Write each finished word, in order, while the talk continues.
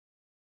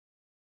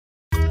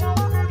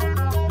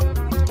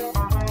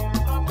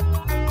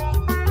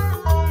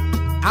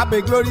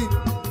Abe Glory,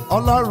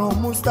 Ọlọ́run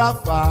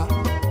Mustapha,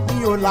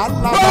 mi ò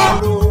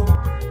lálàbàrò,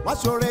 wọ́n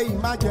ṣoore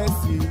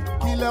emergency.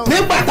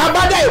 Nígbà tá a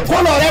bá dá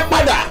ìkólọ rẹ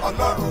padà,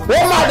 ó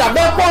máa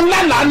dàbẹ́ pọ́ ńlá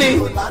lánìí.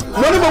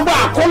 Mo ní gbogbo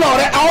àkólọ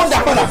rẹ, a ó dà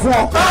padà fún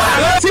ọ.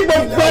 Tí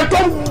gbogbo ẹ tó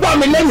ń gbọ́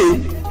mi lẹ́nìí,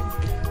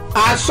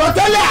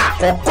 àsọtẹ́lẹ̀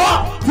àkọ́kọ́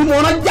tí mo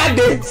rán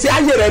jáde sí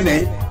ayé rẹ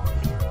nìyí.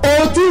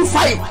 O ti ń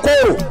fa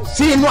ìkorò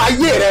sí inú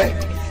ayé rẹ.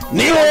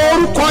 Ní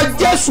orúkọ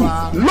Jésù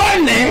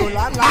lónìí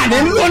àní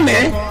lónìí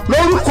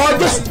lórúkọ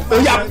Jésù ó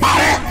yá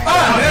parẹ́.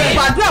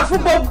 Gbàdúrà fún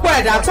gbogbo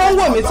ẹ̀dá tó ń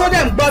wò mí tó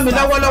dẹ̀ ń gbọ́ mi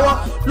lọ́wọ́lọ́wọ́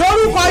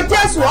lórúkọ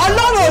Jésù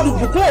Ọlọ́run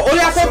olùbùkún orí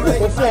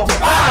afẹ́bùkún fún ọ.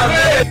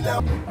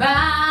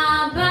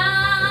 Bàbá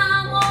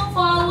mo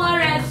fọwọ́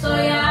rẹ̀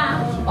sọ̀yà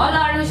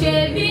Ọlọ́run ṣe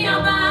bí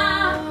ọba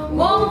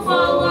mo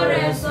fọwọ́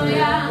rẹ̀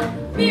sọ̀yà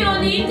mi ò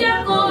ní jẹ́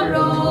kó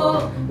rò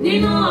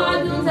nínú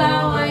ọdún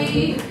táwa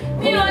yìí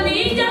mi ò ní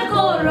jẹ́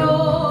kó rò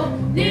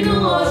nínú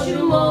oṣù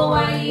mo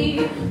wà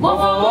yìí mo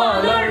fọwọ́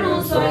Ọlọ́run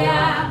sọ̀yà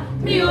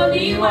mi ò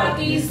ní wà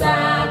kìsà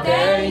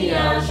kẹ́yìn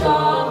aṣọ.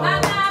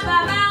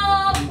 Bàbá o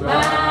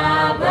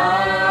bàbá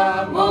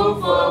mo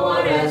fọwọ́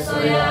rẹ̀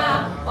sọ̀yà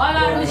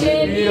Ọlọ́run ṣe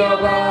bí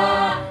ọba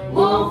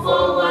mo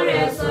fọwọ́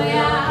rẹ̀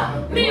sọ̀yà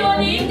mi ò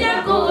ní jẹ́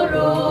kó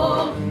rò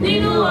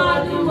nínú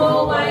ọdún mo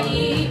wà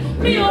yìí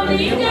mi ò ní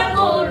jẹ́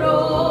kó rò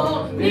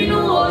nínú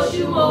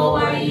oṣù mo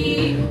wà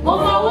yìí mo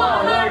fọwọ́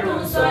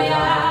Ọlọ́run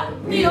sọ̀yà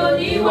mi ò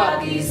ní wà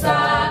kìsà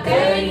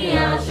kẹ́yìn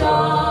aṣọ.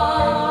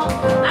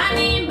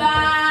 Àní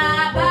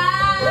bàbá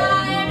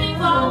èmi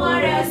fọwọ́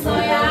rẹ̀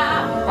sọ̀yà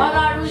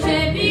Ọlọ́run ṣe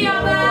bí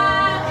ọba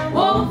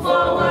mo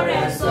fọwọ́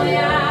rẹ̀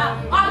sọ̀yà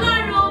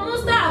Ọlọ́run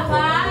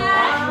Mustapha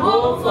mo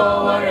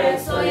fọwọ́ rẹ̀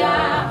sọ̀yà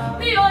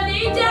mi ò ní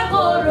jẹ́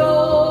kó rò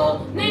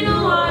nínú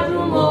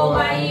ọdún mo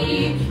wà yìí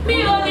mi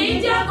ò ní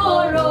jẹ́ kó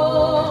rò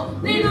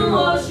nínú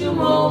oṣù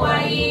mo wà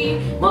yìí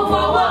mo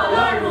fọwọ́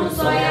Ọlọ́run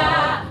sọ̀yà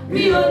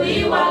mi ò ní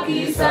wà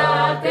kìsà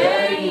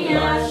kẹ́yìn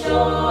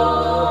aṣọ.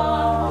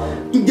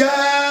 Ǹjẹ́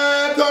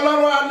kí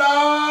Ọlọ́run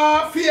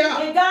àlàáfíà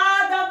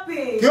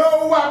kí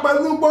ó wà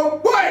pẹ̀lú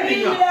gbogbo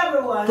ènìyàn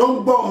tó ń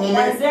gbọ́ ohùn mi.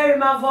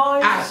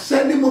 Àṣẹ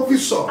ni mo fi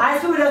sọ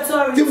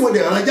tí mo lè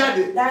rán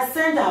jáde.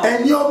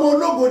 Ẹ̀yin ọmọ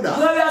ológo dà.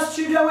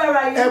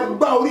 Ẹ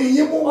gbá orí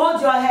yín mú.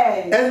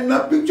 Ẹ na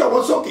píkṣọ̀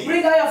wọn sókè.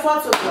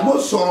 Mo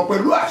sọ̀rọ̀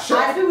pẹ̀lú àṣẹ.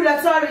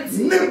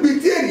 Níbi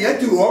tí ènìyàn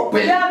ti rọ̀ ọ́ pé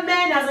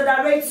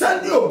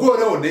sẹ́ni ògo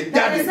rẹ̀ ò ní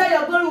jáde.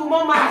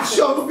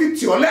 Àṣẹ ọdún fi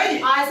tì ọ́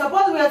lẹ́yìn.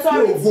 Kí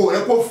ògo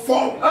rẹ̀ kó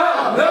fọ́.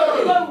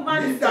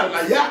 Nígbà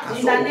láyé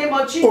àkàsọ̀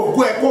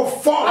ògo ẹ̀ kó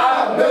fọ́.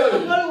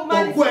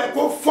 Ògo ẹ̀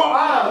kó fọ́.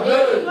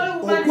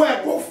 Ògo ẹ̀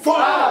kó fọ́.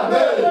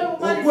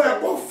 Ògo ẹ̀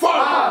kó fọ́.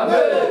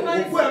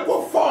 Ògo ẹ̀ kó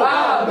fọ́.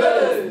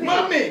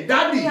 Mọ́mì,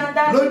 dádì,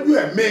 lójú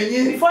ẹ̀mí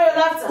yín,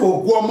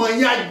 ògo ọmọ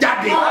yín á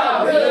jáde.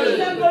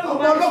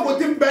 Ọmọ ológun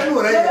tí ń bẹnu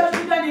rẹ̀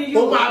yẹn,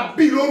 ó máa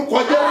bí lórúkọ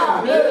Jésù.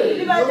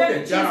 Yóò lè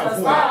jára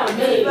fún wa.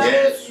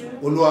 Jésù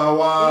Olúwa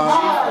wa.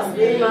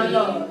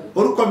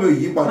 Orúkọ mi ò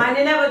yí padà. My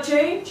name never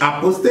changed.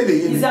 Àpọ́stélì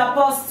yìí He's ni an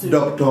apostle.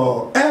 Dr.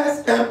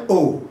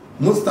 S.M.O.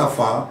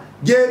 Mustapha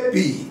J.P.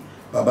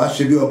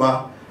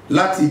 Babasebioba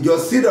láti ìjọ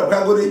Seed of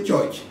Calvary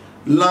Church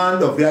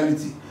Land of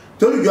Reality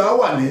tolùjọ á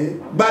wà ní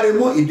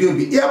Gbáremú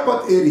Ìdíòbí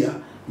Airport area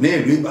ní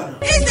ìlú Ìbàdàn.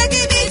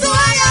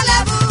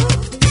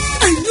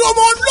 Ẹ̀yin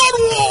ọmọ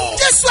Ọlọ́run o.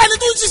 Jésù ẹni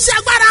tó ń ṣiṣẹ́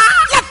agbára.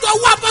 Látọ̀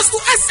wọ apọ́sítù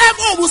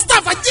S.M.O.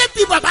 Mustapha J.P.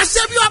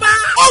 Babasebioba.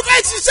 Ó fẹ́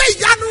ṣiṣẹ́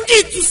ìyanu,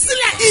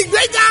 ìtúsílẹ̀,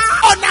 ìgbéga,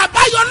 ọ̀nà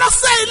àbáyọ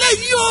lọ́sẹ̀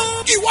eléyìí o.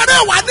 Ìwọ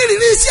náà wà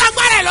nírìírí iṣẹ́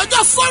agbára ẹ̀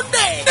lọ́jọ́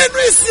Sunday. Nínú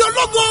ìsìn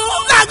ológo.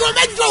 Láago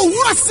 8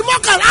 òwúrọ̀ sí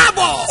 11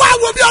 àbọ̀. Wá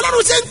wo bí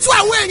Ọlọ́run ṣe ń tú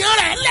àwọn èèyàn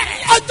rẹ̀ lẹ̀.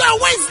 Ọjọ́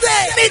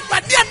Wednesday ní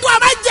ìpàdé ẹ̀tọ́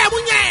àbájẹ̀mú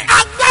yẹn.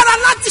 Agbára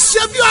láti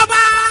ṣe bí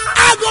ọba.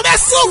 Aago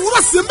 9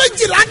 òwúrọ̀ sí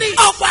 12 ní.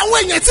 Ọ̀pọ̀ àwọn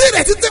èèyàn tí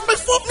ìrètí ti pín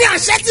fún ní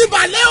àṣẹ ti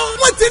balẹ̀ o.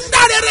 Wọ́n ti ń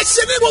dáre rẹ̀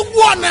ṣe ní gbogbo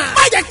ọ̀nà.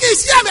 Má jẹ́ kí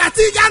iṣẹ́ àmì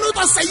àti ìyanu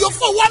tọ̀sẹ̀ yóò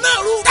fowó náà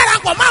rú.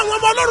 Darapọ̀ mọ́ àwọn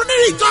ọmọ Ọlọ́run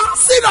nínú ìjọ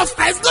Seed of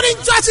Christ Golden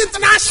Church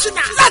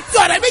International. Láti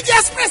ọ̀rẹ́ méjì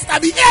express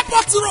tàbí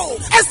airport road.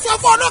 Ẹ sọ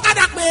fún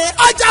ọlọ́kadà pé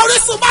ọjà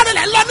Orísun bá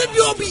rẹ̀ lọ níbi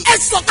òbí. Ẹ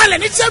sọ̀kalẹ̀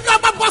ní ṣẹ́bí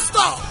ọba bus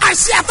stop.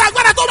 Àṣẹ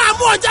àtàgbàdà tó máa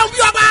mú ọjà bí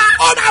ọba.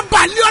 Ó máa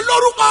bàlẹ́ ọ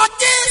lórúkọ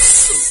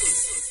Jésù.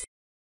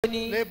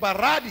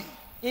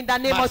 In the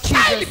name of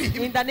Jesus.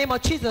 In the name of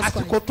Jesus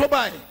Christ.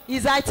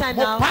 It's our time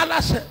now.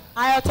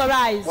 I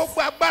authorize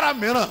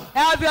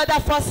every other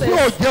forces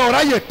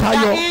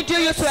that injure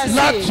you to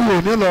escape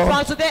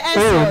from today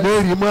henceforth.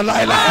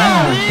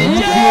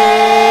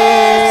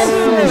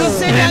 You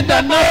sin and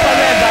not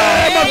forever.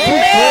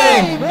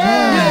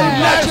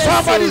 Let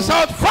somebody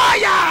shout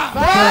fire!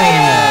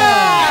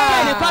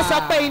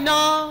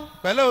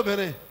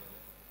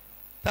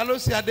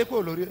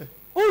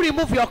 Who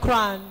remove your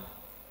crown?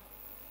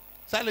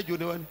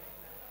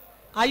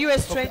 Are you a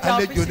stranger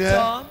or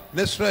visitor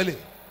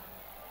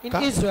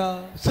in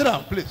Israel? Sit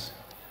down, please.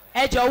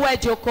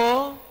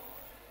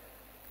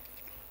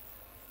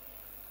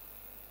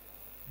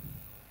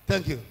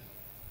 Thank you.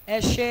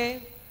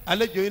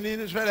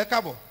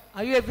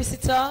 Are you a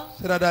visitor?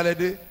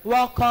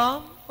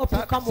 Welcome. Hope you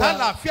come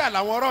well.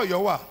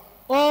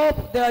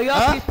 Hope the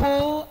your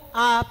people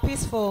are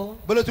peaceful.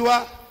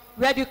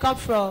 Where do you come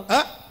from?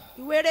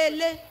 Where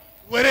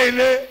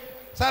ile?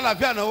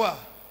 Salafia no wa.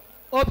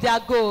 Hope they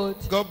are good.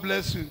 God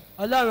bless you.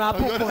 Ọlọ́run á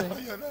bùkún ẹ.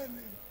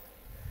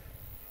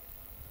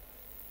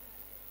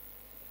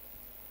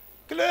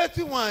 Kí ló dé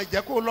tí wọ́n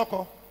jẹ́ kó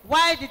lọ́kọ?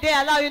 Why did they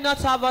allow you not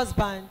to have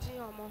husband?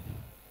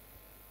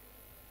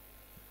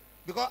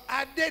 Because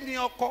adé ni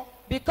ọkọ.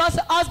 Because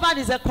husband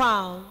is a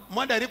crown.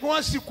 Mọ̀dà ni kí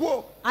wọ́n sì kú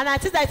o. And I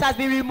think that it has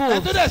been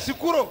removed. Ẹ̀tọ́ dẹ̀ sì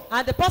kúrò.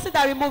 And the person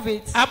that removed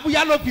it.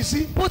 Abuya ló fi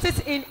sí. Put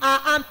it in our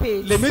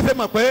armpit. Lèmi ṣe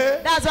mọ̀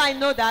pé. That's why I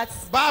know that.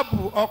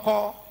 Báàbù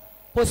ọkọ.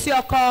 Kò sí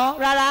ọkọ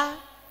rárá.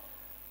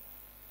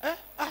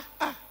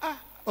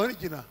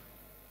 Original.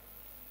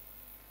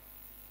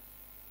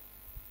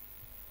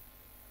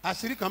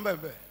 Àṣírí kan bẹ́ẹ̀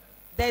bẹ́ẹ̀.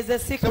 There is a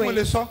secret. Ṣé mo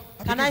lè sọ?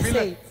 Can I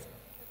say it?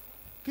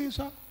 Kí n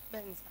sọ?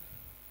 Bẹ́ẹ̀ni sá.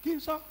 Kí n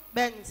sọ?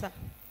 Bẹ́ẹ̀ni sá.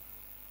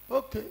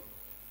 Okay.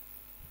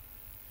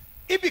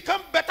 It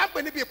become better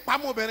when it be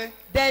pamobere.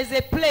 There is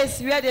a place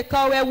where they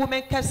call where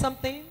women kept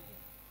something.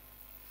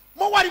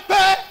 Mo wá rí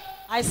pé.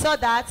 I saw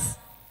that.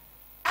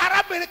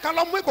 Arábìnrin kan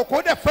lọ mú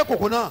ìkòkò dẹ̀ fẹ́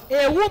kòkò náà.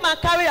 A woman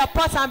carried a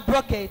pot and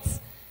broke it.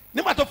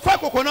 Nígbà tó fẹ́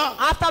kòkò náà.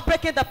 After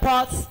breaking the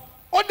pot.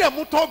 Ó dẹ̀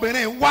mú tó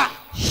obìnrin wá.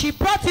 She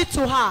brought it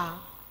to her.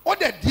 Ó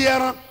dẹ̀ di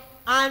ẹran.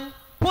 And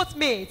put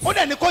meat. Ó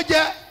dẹ̀ ní kó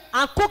jẹ.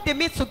 And cooked the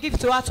meat to give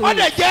to her to eat. Ó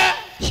dẹ̀ jẹ.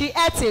 She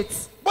ate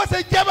it. Bó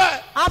ṣe jẹ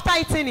bẹ́ẹ̀. After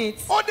eating it.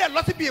 Ó dẹ̀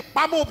lọ síbi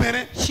ìpamọ́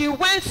obìnrin. She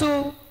went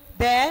to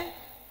there.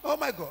 Oh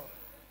my God.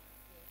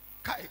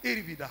 Ká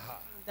èrìbì dà ha.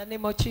 In the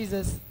name of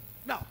Jesus.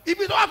 Now,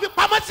 ibi tó wá fi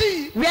pamọ́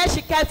sí. Where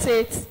she kept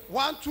it.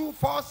 1, 2,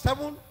 4,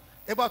 7,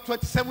 about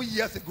 27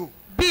 years ago.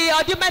 Bí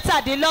ọdún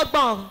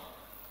mẹ́tàdínlọ́gbọ̀n.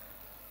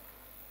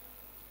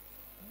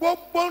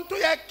 Gbogbo tó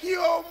yẹ kí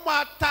ó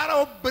máa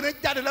tara obìnrin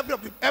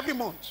jáde every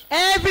month.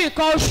 Every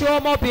nǹkan oṣù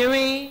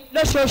ọmọbìnrin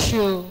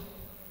lóṣooṣù.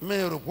 Mi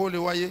ò rò pé ó lè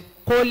wáyé.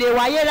 Kò lè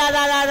wáyé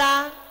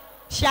rárá.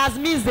 She has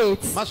missed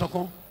it. Má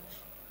sọkún.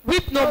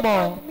 Weep no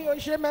more. Mi ò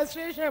ṣe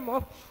menstruation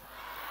mọ́.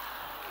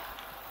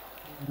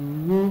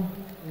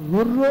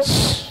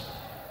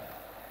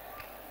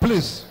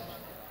 Please,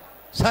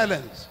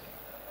 silence.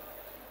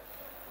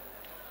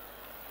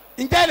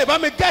 Ǹjẹ́ lè bá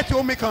mi get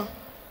omi kan?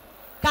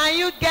 Can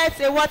you get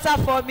a water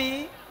for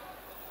me?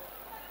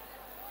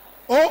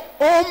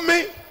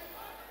 Omi.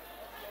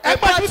 A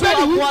bottle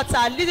of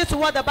water. Listen to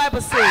what the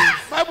Bible says.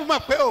 Bible ma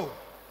pe o.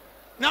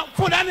 Now,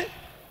 fún dání.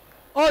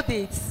 Hold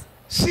it.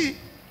 See.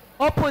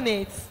 Open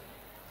it.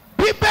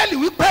 Bíbélì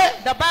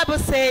wípé. The Bible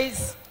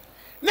says.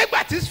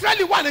 Nígbà tí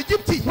Israeli wà ní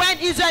Egypt. When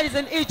Israel is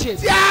in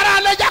Egypt. Tí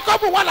ara lẹ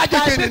Jacob wà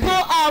lájèjì ni. The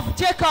people of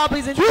Jacob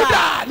is in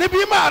Judah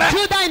níbi ìmọ̀ rẹ.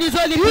 Judah in his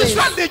holy place.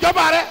 Israel ní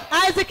ìjọba rẹ.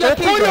 Isaac your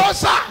kingdom. Òkúri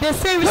ọ̀sà. The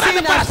same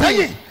receiving as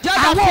free.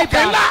 Àwọn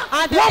òkè ńlá.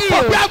 Wọ́n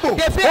pọ̀ bí àgbò.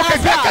 Òkè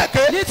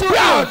kékèké. Bí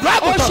ọ̀dọ́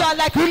àgùntàn.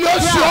 Ilé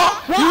oṣù ọ́.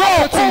 Ìwọ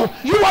òkú.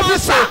 Ìwọ fi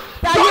sá.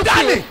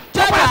 Jọ́dánì.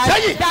 Jọba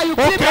sẹ́yìn.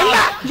 Òkè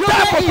ńlá.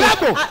 Jọ́pọ̀ bí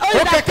àgbò.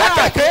 Òkè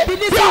kékèké. Bí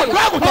ọ̀dọ́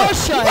àgùntàn.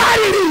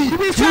 Wárìrì.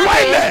 Ìwọ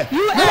ilẹ̀.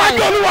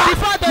 Níwájú Olúwa.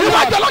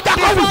 Níwájú ọlọ́jà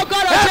kọ́wù.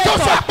 Ètò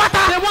sọ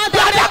àpáta. Bí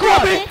adágún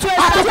omi.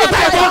 Àtòkúta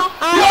ìbọn.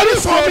 Bí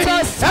orísun omi. Ètò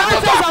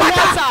sọ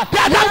àpáta. Bí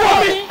adágún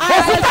omi.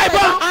 Òkúta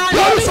ìbọn. Bí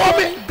orísun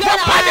omi. Bí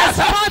ọ̀pá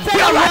ẹ̀sẹ̀. Bí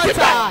ọ̀rọ̀ àti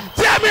bẹ́ẹ̀.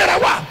 Tí ẹ̀mí rẹ̀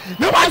wà.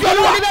 Níwájú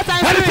Olúwa.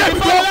 Ẹni tí èmi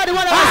tó.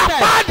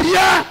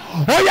 Àpáàdìyẹ.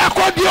 Ó yẹ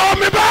kó di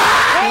omi bẹ́ẹ̀.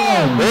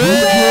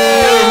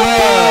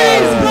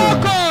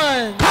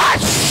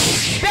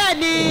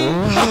 Benny.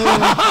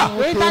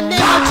 In the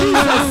name of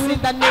Jesus. In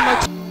the name of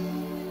Jesus.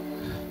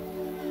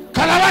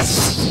 Kalabas.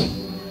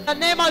 In the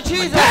name of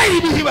Jesus. In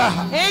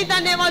the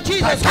name of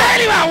Jesus.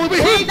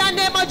 In the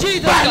name of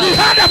Jesus.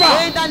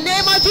 In the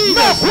name of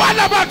Jesus.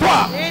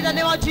 In the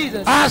name of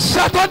Jesus.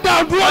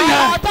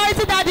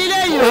 Authority that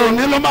delay you.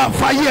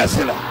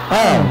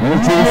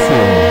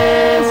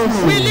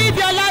 We live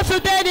your life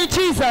today in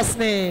Jesus'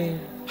 name.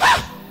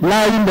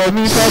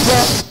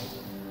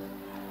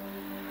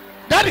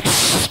 Daddy,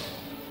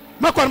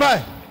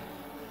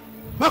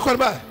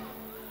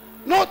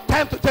 no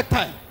time to take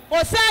time.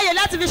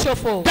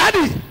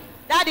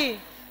 Daddy.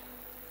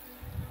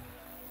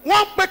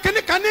 Wọ́n pe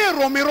kíní kan ní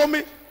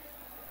romi.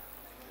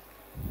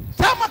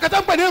 Sáà máa kẹta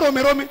ń pè ní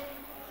romi.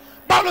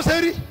 Báwo ló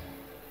ṣe rí?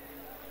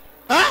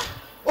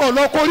 Ó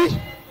lọ kórí.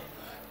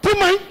 Tí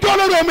mo ń jó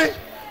lórí omi.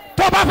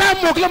 Tó bá fẹ́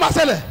mú kí ló máa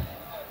ṣẹlẹ̀?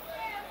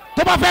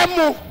 Tó bá fẹ́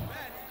mú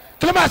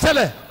kí ló máa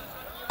ṣẹlẹ̀?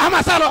 A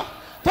máa sá lọ.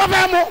 Tó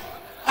fẹ́ mú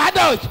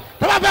adult.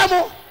 Tó bá fẹ́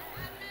mú.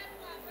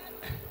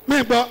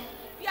 Mi gbọ́.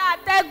 Bí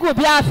atẹ́gùn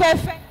bí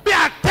afẹ́fẹ́. Bí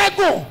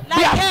atẹ́gùn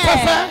bí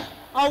afẹ́fẹ́.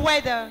 Or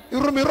weather.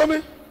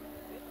 Romi.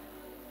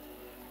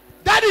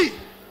 Daddy,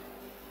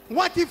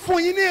 wọ́n ti fún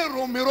yín ní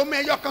romi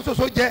ẹyọ kan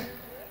ṣoṣo jẹ.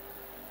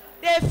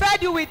 They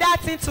fed you with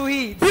that thing to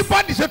eat.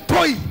 Bíbọ́dì ṣe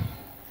tó yìí.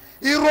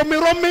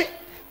 Ìromi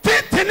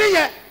tíntìní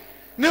yẹn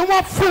ni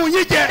wọ́n fún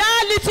yín jẹ.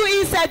 That little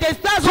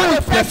insect, that's what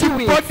they fed you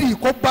with. Bíbọ́dì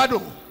kò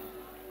gbádùn.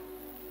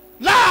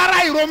 Lára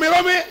ìromi.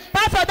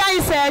 Part of that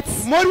insect.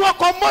 Mo rí wọn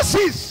kọ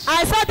Moses.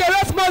 I saw they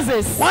wrote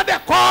Moses. Wọ́n dẹ̀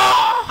kọ́.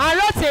 I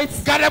wrote it.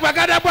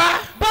 Gàdàgbà.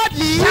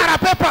 Boldly. Sára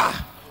pépà.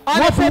 On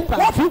the paper.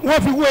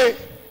 Wọ́n fi wé.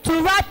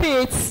 To wrap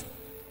it.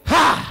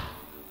 Ha.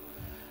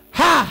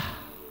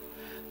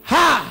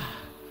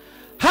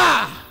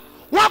 Ha!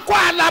 Wọ́n kọ́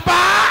Àlàbá.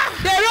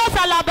 They wrote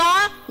Àlàbá.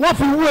 Wọ́n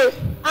fi wé.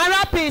 And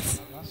wrap it.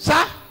 Sá.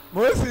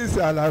 Moses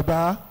Àlàbá.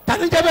 Ta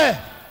ni jẹ́ bẹ́ẹ̀?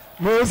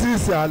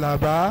 Moses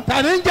Àlàbá.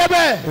 Ta ni jẹ́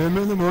bẹ́ẹ̀? Èmi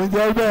ni mò ń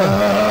jẹ́ bẹ́ẹ̀.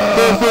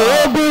 Gbogbo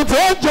ogun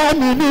tó jà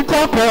mí ní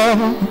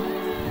kọ̀kọ̀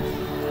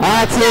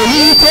àti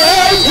èyí tó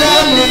jà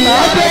mí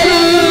lábẹ́rú.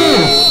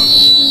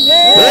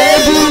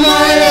 Èdùmọ̀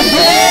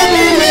ẹgbẹ́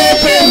mi lè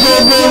pè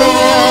gbogbo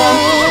wọn.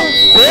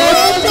 Ó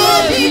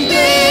tóbi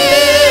dé.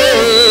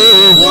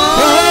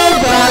 Wọ́n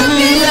gbà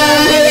mí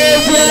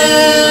lálejò.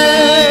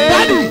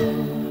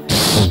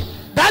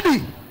 Dádì,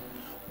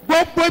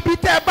 gbogbo ibi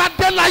tẹ́ ẹ bá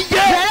dé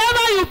láyé.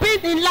 Wherever you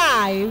been in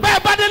life. Bẹ́ẹ̀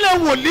bá délé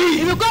wòlíì.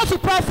 If you go to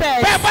prophet.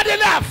 Bẹ́ẹ̀ bá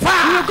délé àfà.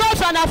 If you go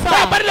to an afar.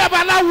 Bẹ́ẹ̀ bá délé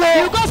babaláwo. If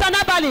you go to an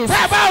herbalist.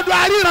 Bẹ́ẹ̀ bá ọ̀dọ̀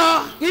àríran.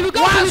 If you go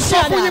to wọ́n á the sọ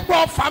fún yín pé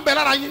ọ̀fà ń bẹ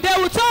lára yín. They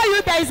will tell you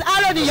there is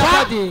arrow in your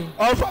body.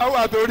 Ọfà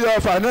wà torí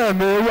ọfà náà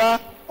mi wá.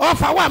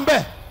 Ọ̀fà wà ń bẹ.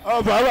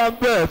 Ọfà wà ń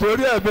bẹ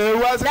torí ẹ̀mí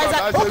wá sí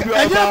Babasebioba.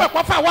 Ẹ̀yin ẹ̀mẹ̀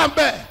pọ́fà wà ń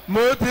bẹ.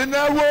 Mo ti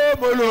náwó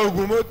mo lo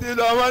oògùn mo ti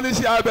lọ wọ́n ní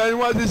ṣe abẹ ni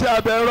wọ́n ti ṣe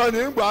abẹ rọ ní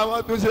gbọ́ àwọn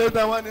tó ṣe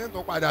tán wọ́n ní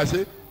tún padà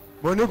ṣe.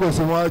 Mo ní kò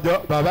sí wọn ọjọ́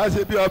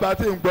Babasebioba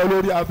tí ń gbọ́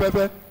lórí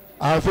afẹ́fẹ́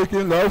àfi kí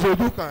n lọ́ọ́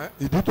fojú kàn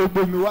ìdí tó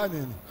gbé mi wá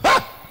nìyí.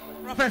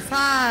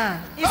 Professor.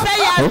 He said he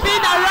has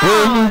been around.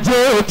 Omijé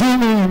ojú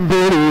mi ń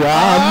bèrè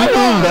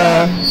àánú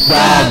rẹ̀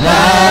bàbá.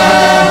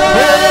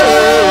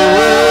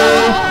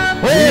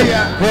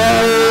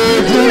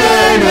 Ojú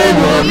rere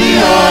wò ní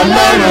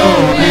Ọlọ́run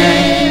mi.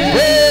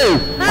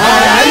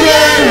 Àráyé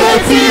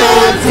retí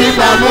ohun tí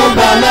màmú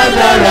bá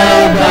lọ́dọ̀ rẹ̀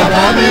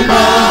bàbá mi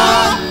mọ́.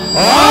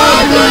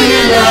 Ọdún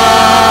yìí lọ,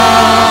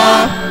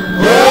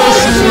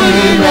 oṣù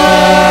yìí lọ.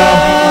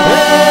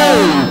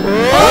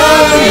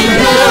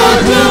 Omijé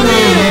ojú mi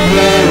ń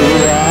bèrè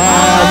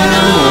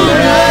àánú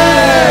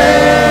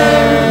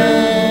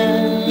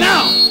rẹ̀.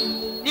 Now,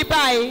 Ní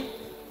báyìí,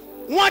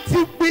 wọ́n ti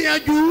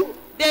gbìyànjú.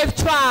 they've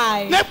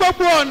tried. Ní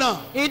gbogbo ọ̀nà.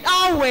 In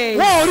all ways.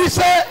 Wọ́n ò rí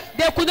ṣe.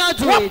 They could not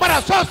do Wọ́n it.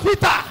 padà sọ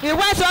hospital. He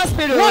went to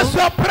hospital. Wọ́n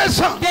ṣe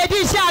operation. They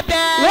did iṣẹ́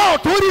abẹ. Wọ́n ò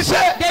tún rí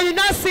ṣe. They did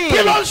not see. Kí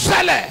ló ń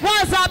ṣẹlẹ̀?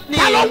 What's happening?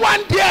 Ta ló wá ń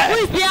díẹ̀? Who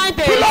is behind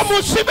this? Kí ló mú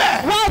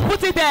síbẹ̀? What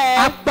put it there?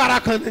 Agbára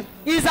kan ni.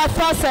 Is a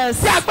process.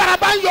 Tí agbára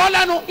bá ń yọ ọ́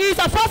lẹ́nu. Is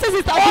a process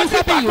is Ó abuse ti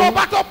helping pàtó you.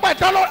 bá tó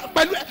pẹ̀lú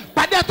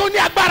pàdé tó ní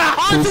agbára.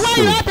 Until when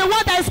you have the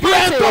one that is Ìwé tó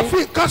fighting. fi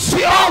nǹkan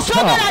sí ọ.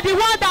 Show me that the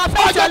one that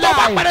affects your Ọjọ́ tó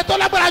bá life. pàdé tó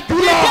lágbára jù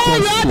The lọ. day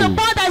you have the one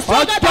that is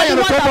stronger than the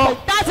one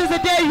that is the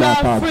day you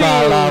are free.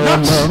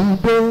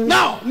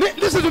 Now,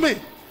 listen to me.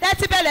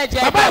 Tẹ́tí bẹ̀lẹ̀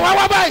jẹ́. Bàbá ìwà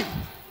wá báyìí.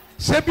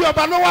 Ṣé bí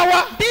ọba ló wá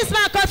wá? This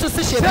man come to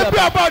see Ṣé bí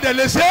Ṣebíọba. ọba ọ̀dẹ̀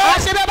lè ṣe?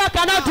 Ṣebíọba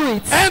cannot do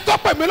it. Ẹni tó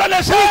pè mí ló lè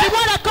ṣe. The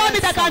one that called me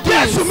that can do it.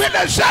 Jésù mi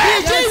lè ṣe.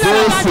 Jesus that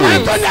can do Ẹni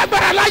it. tó ní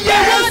agbára láyé.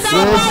 Jésù. Ó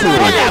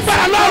ní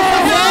agbára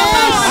lọ́rùn.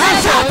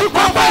 Àṣà àti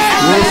pọ́pẹ́.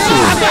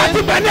 Àṣà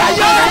àti bẹ̀ni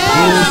ayé.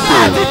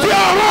 Àti ti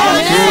ọ̀run.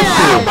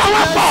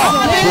 Àpawọ́pọ̀.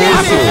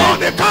 Àsìkò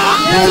nìkan.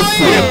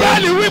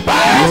 Ìbẹ́ẹ̀lì wípé.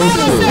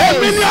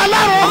 Èmi ni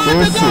Ọlọ́run.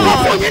 Mo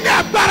fún yín ní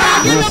agbára.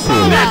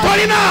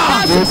 Nítorí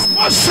náà,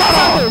 mo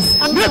sọ̀rọ̀.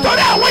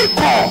 Nítorí àwọn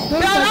ikọ̀.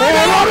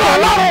 Òróró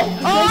Ọlọ́run.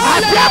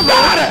 Àti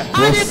agbára rẹ̀.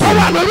 Tó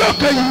wà lórí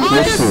òkè yìí.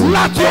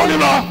 Láti òní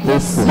lọ.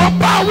 Mo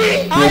bá wí.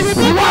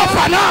 Ìwọ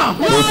ọ̀fà náà.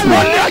 Mo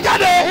lé ọ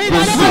jáde.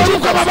 Lójú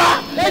kọ bàbá.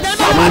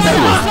 Sọ́mọdé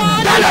wa.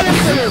 Dálẹ̀ bí.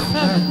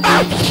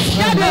 Out.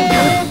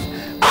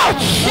 Out.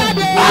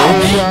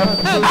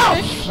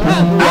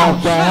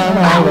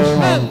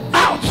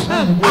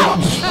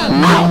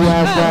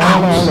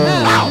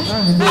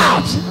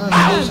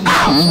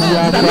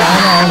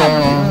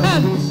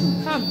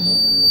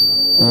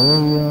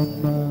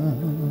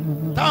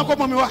 Táwọn kọ́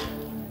mọ́ mi wá.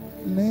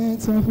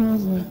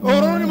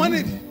 Òróró ni mo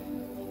need.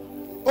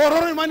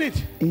 Òróró ni mo need.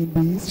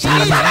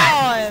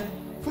 Sálẹ̀.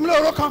 Fún mi lé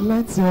òróró kan.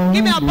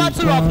 Give me a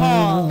bottle of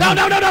oil. Down.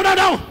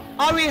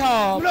 Hurry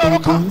up. Fún mi lé òróró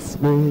kan.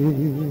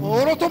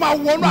 Òróró tó máa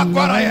wọnú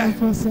àgọ́ ara yẹn.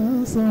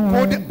 Kò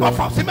ní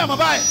ọ̀fà sí mẹ́mọ́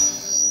báyìí.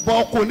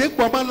 Bọ̀ kò ní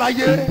gbọ́mọ́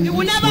láyé. You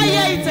will never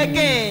hear it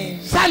again.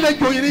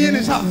 Sálẹ̀jọ yìí ni yín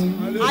ni sá.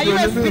 Are you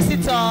a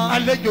visitor?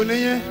 Àlejò ni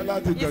yín.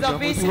 He's a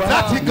visitor.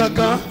 Láti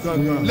gangan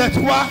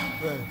lẹ́tí wá.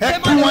 Ẹ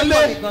kí wọn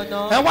lé.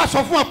 Ẹ wá sọ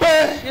fún ọ pé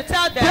You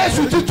tell them.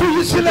 Jésù ti tú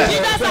yín sílẹ̀.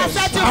 Jesus has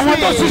set you Àwọn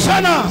tó free. ṣiṣẹ́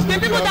náà. The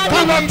people that Ká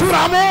lọ did it,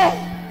 túra mú.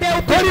 they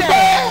will Torí pé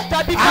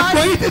prepare. àpò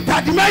yìí ti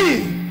tàdí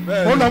mẹ́yìn.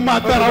 Ó lọ máa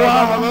gbára wá.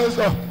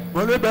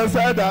 Mo ní bẹ́ẹ̀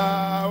sẹ́dá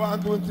 1,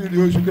 2, 3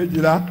 oṣù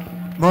kejìlá.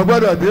 Mo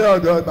gbọ́dọ̀ dé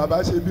ọ̀dọ̀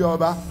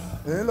Babasebioba.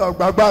 Èyí lọ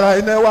gbàgbára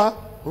iná wá.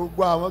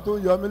 Gbogbo àwọn tó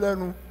ń yọ mí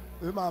lẹ́nu.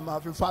 Èyí máa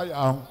fi fáyà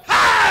hàn.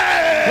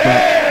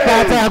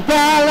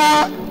 Pàtàkàrà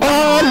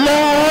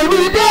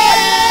Ọlọ́run dé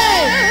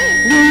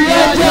ní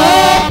ọjọ́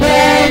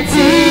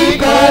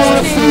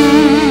Pẹ́ntíkọ́sì.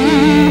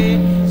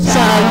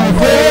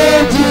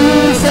 Ṣàìfojú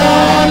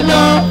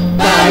sọ́nà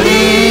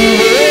parí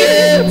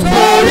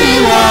torí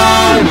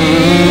wọ́n rí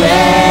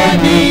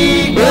ẹni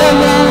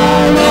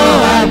gbólóhùn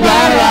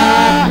agbára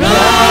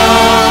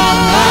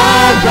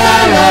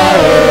agbára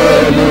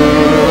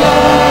Olúwa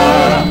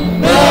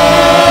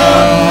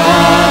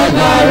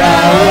agbára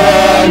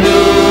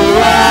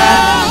Olúwa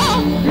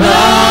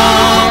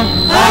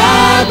agbára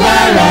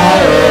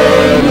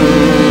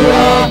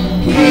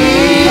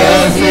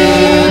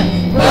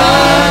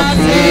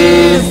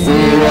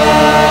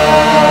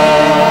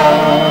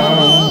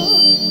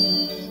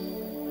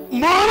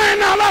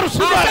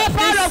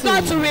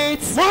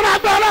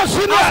agbára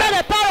sílẹ̀. I said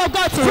the power of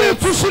God to fún it.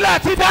 ìtúsílẹ̀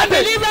àti ìdáǹdè.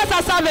 Deliverance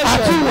and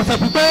salvation. àti ìwòsàn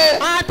pípé.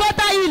 And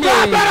total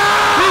healing. Agbára.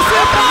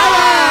 Receive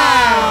power.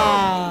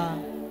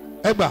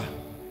 ẹ gbà.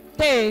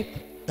 Take.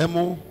 ẹ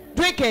mú.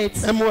 Drink it.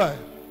 ẹ mú ẹ.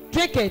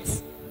 Drink it.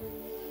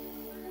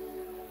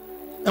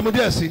 ẹ mú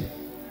díẹ̀ sí.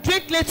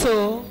 Drink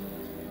little.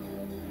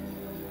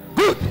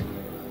 Good.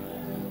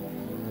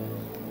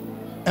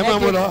 ẹ máa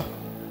mú lọ.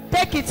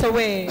 Take it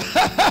away.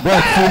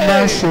 bẹ́ẹ̀ tí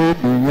máa ṣe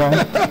nìyẹn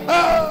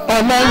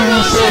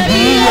ọlọ́run ṣe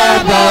bí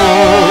ọba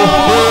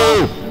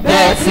o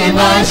bẹ́ẹ̀ tí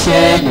máa ṣe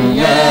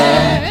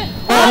nìyẹn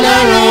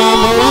ọlọ́run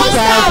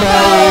Mustapha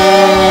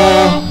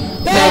o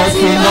bẹ́ẹ̀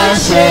tí máa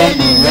ṣe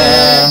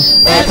nìyẹn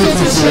ẹ tún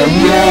ti ṣe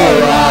yí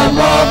ọ̀rọ̀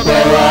àmọ́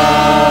pẹ́ wá.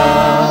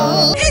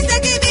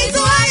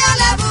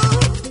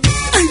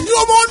 ẹ̀yin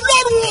ọmọ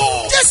ọlọ́run o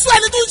jésù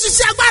ẹni tó ń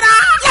ṣiṣẹ́ agbára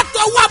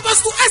látọ̀ wá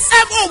apọ́sítù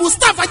SMO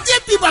Mustapha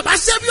JP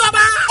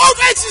Babasebioba ó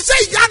fẹ́ ṣiṣẹ́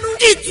ìyanu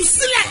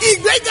ìtúsílẹ̀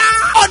ìgbéga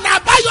ọ̀nà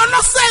àbáyọ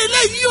lọ́sẹ̀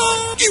eléyìí o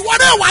ìwọ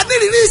náà wà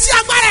nírìírí iṣẹ́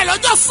agbára ẹ̀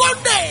lọ́jọ́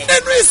Sunday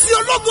nínú ìsìn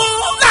ológo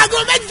láago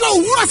 8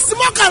 òwúrọ̀ sí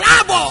 11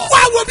 àbọ̀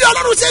wá wo bí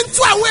ọlọ́run ṣe ń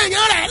tú àwọn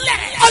èèyàn rẹ̀ lẹ̀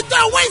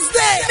ọjọ́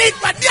Wednesday ní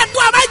ìpàdé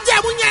ẹ̀dọ́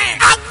abájẹ̀mú yẹn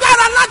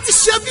agbára láti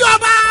ṣe bí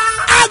ọba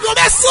aago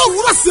 9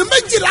 òwúrọ̀ sí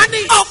 12 ní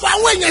ọ̀pọ̀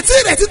àwọn èèyàn tí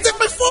ìrètí ti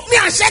pín fún ní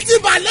àṣẹ ti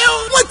balẹ̀ o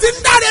wọ́n ti ń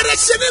dáre rẹ̀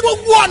ṣe ní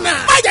gbogbo ọ̀nà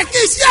má jẹ́ kí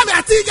iṣẹ́ àmì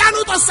àti ìyanu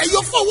tọ̀sẹ̀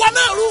yóò fowó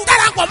náà rú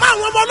darapọ̀ mọ́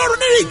àwọn ọmọ ọlọ́run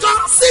nínú ìjọ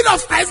Seed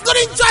of Christ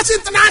Golden Church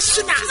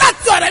International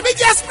láti ọ̀rẹ́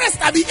méjì express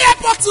tàbí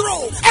airport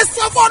road ẹ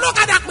sọ fún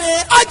ọlọ́kadà pé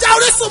ọjà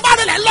Orísun bá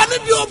rẹ̀ lọ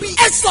níbi òbí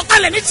ẹ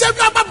sọ̀kalẹ̀ ní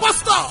ṣẹ́bí ọba bus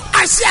stop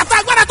àṣẹ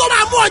àtàgbàdà tó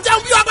máa mú ọjà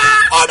bí ọba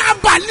ó máa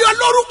bàlẹ́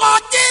olórúkọ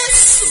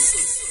Jésù.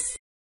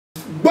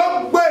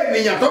 gbogbo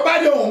ènìyàn tó bá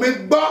dé ohùn mi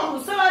gbọ́.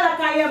 Whosoever that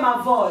can hear my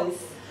voice.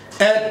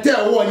 ẹ tẹ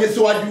ọwọ́ yẹn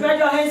síwájú. Spread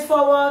your hands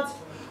forward.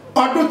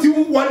 ọdún tí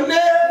ń wọlé.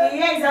 The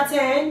year is at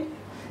end.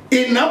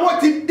 ìnáwó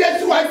ti dé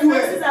síwájú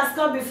ẹ. This has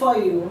come before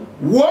you.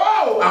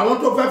 Wow, àwọn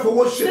tó fẹ́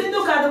fowó ṣe. Please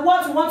look at the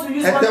what you want to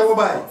use. Ẹ tẹ́wọ́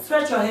báyìí.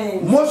 Stretch your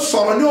hands. Mo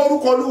sọ̀rọ̀ ní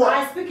orúkọ Olúwa.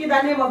 I speak in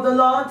the name of the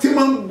Lord. Tí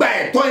mo ń gba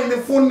ẹ̀tọ́ ẹni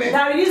fún ni.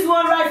 That release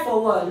one right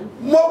for one.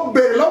 Mo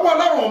bèrè lọ́wọ́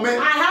Ọlọ́run mi.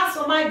 I ask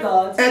for my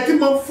God. Ẹ tí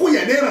mo fún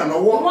yẹn ní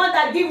ìrànlọ́wọ́. The one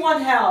that give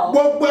one help.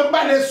 Gbogbo ẹ bá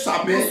lè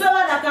sàmì.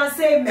 Whosoever that can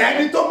save me.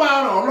 Ẹni tó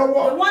máa ràn ọ́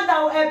lọ́wọ́. The one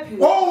that will help you.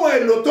 Ohun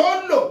èlò tó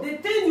ń lò. The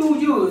thing you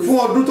use. Fún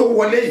ọdún tó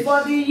wọlé yìí.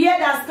 For the year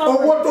that's coming.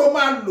 Owó tó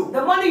máa lò.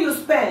 The money you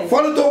spend.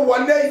 Fọ́dún tó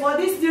wọlé yìí. For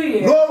this new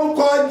year.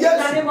 Lórúkọ In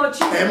the name of Jésù.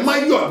 Jesus. Ẹ má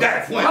yọ̀ọ̀dá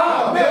ẹ̀ fún ẹ.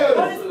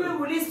 Holy Spirit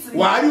release to you.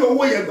 Wàá rí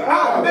owó yẹn gbà.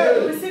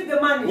 Receive the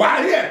money.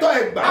 Wàá rí ẹ̀tọ́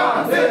ẹ̀ gbà.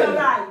 Receive the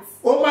rights.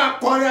 Ó máa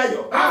kọrin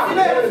ayọ̀.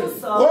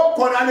 Ó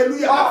kọrin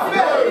aleluya.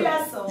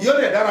 Yóò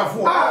lè dára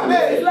fún ọ.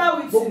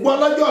 Gbogbo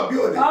ọlọ́jọ́ bí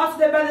òní.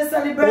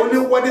 Ó ní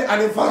wedding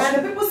anniversary. And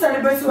the people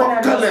celebrate when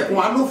Wọ́n kẹlẹ̀kùn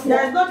àánú fún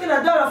there is ọ. knocking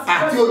at the door of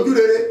Àti ojú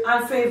rere.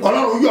 and favor.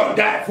 Ọlọ́run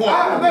yọ̀ọ̀dá ẹ̀ fún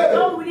ọ.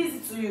 God release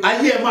it to you.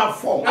 Ayé ẹ̀ máa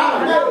fọ̀.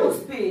 God will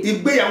speak.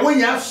 Ìgbéyàwó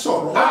yẹn á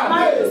sọ̀rọ̀.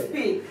 God will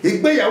speak.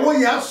 Ìgbéyàwó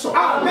yẹn á sọ̀rọ̀.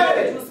 God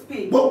will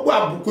speak. Gbogbo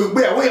àbùkù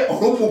ìgbéyàwó yẹn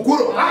ọ̀run mú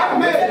kúrò.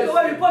 Take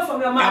away report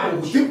from your Àbùkù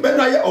marriage. tí ń bẹ́ẹ̀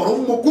náà yẹ ọ̀run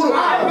mú kúrò.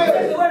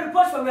 Take away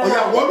report from your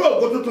Ọ̀yà life. wọlé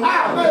ògo tuntun.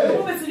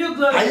 Move it to new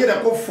glory. Ayé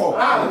rẹ̀ kò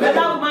fọ̀. Let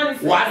that will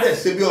manifest. Wàá dẹ̀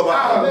ṣe bí ọba.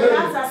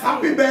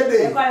 Happy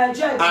birthday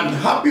and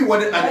happy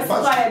wedding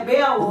anniversary.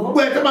 Gbogbo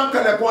ẹ̀ tẹ́ máa ń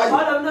kẹlẹ̀kùn ayé.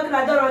 All of knocking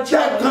at the door of Tẹ́ joy.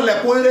 ẹ̀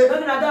kẹlẹ̀kùn eré.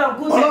 Knocking at the door of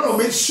Ọlọ́run goodness.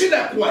 mi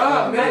sílẹ̀kùn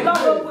ẹ̀. My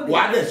God open it.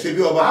 Wàá dẹ̀ ṣe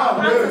bí ọba.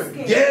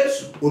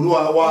 Jésù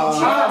Olúwa wa.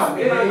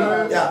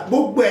 Yà,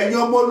 gbogbo ẹ̀yin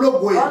ọmọ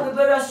ológo All yìí. the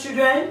glorious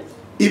children,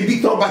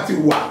 Ibi tó bá ti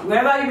wà.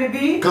 wherever you may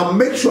be, Can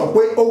make sure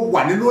pé ó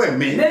wà nínú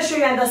ẹ̀mí. make sure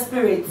you're in the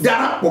spirit.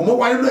 Darapọ̀ mọ́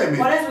wa nínú ẹ̀mí.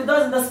 Connect with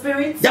us in the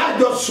spirit.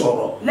 Jájọ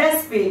sọ̀rọ̀.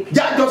 Let's speak.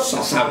 Jájọ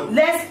sàṣàrò.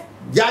 Let's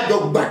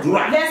Jájọ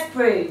gbàdúrà. let's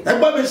pray. Ẹ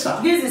gbọ́ mi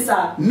sà. This is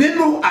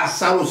Nínú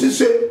àṣàrò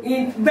ṣíṣe.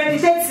 in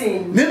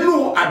meditating,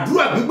 Nínú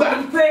àdúrà gbígbà.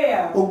 in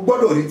prayer. O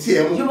gbọ́dọ̀ rí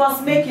tiẹ̀ mú. You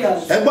must make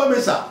yours. Ẹ gbọ́ mi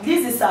sà.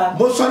 This is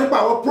Mo sọ nípa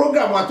àwọn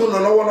program wa tó ń lọ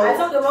I lọ́wọ́lọ́wọ́.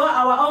 talked about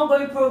our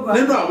ongoing program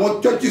Nínú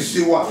àwọn churches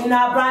wa. in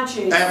our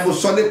branches. Mo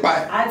sọ nípa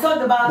ẹ̀. I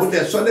talked about Mo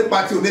dẹ̀ sọ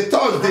nípa ti òní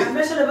Thursday. I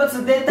mentioned about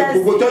today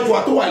Gbogbo church Thursday.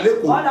 wa tó wà All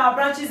lẹ́kọ̀ọ́. our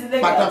branches in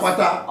Lagos.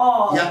 Pátápátá.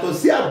 All. Yàtọ̀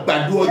sí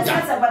àgbàdo ọjà.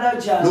 Except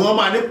Abadoja. Ni wọ́n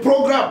máa ní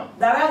program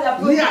That we have the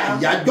ní program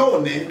àyájọ́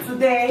òní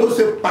today tó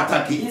ṣe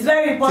pàtàkì. is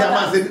very Tí a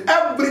máa important. ṣe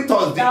every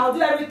Thursday. That will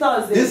do every Ní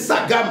Thursday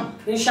Sàgámù.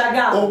 in Ó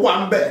Shagam. wà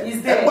ń bẹ̀. Is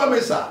Ẹ there. gbọ́ mi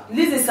sà.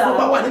 This is Wọ́n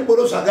bá wà ní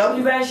gbòòrò Sàgámù.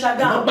 You very Ẹ má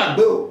Shagam.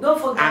 gbàgbé o. Don't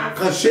forget.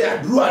 Àkànṣe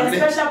àdúrà A ní.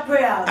 special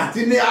prayer.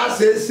 Àti ní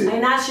àṣeéṣe.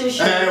 And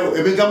Asheshe.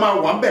 Èmi gan máa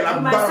wà ń bẹ̀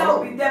lágbára Myself lọ.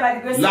 will be there by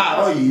the grace of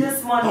Láàárọ̀ God yìí.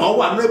 this morning. Àwọn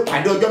wà ní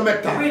ìpàdé ọjọ́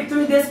mẹ́ta.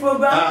 3 days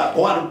program. Ó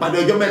wà ní ìpàdé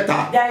ọjọ́ mẹ́ta.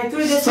 There are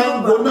 3 days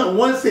Ṣàngó program. náà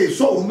wọ́n ń ṣe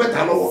ìṣòro mẹ́ta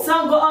lọ́wọ́.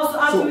 Some go also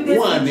have So 3 days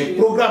wọ́n ní vigil.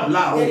 program They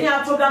láàárọ̀. didn't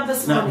have program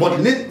this Na morning. but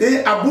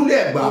ní abúlé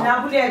Ẹ̀gbá. In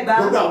Abule Egba.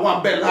 Program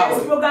wà bẹ́ẹ̀ láàárọ̀.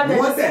 There's program there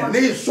Wọ́n this tẹ̀ ní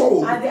morning.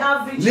 ìṣòro And they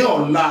have vigil. ní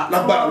ọ̀la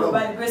lágbára lọ. Tomorrow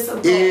by the grace of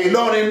God.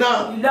 Ìlọrin náà.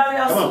 Ìlọrin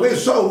Ẹ mọ̀ also. pé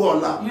ìṣòro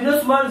ọ̀la. You know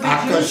tomorrow vigil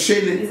Àkànṣe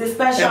ni. is a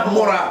special Ẹ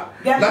múra.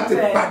 láti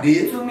pàdé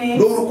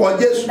lórúkọ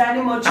Jésù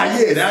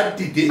ayé rẹ̀ á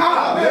dìde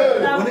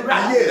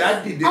ayé rẹ̀ á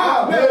dìde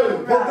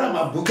program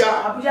Abuja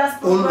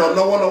ó ń lọ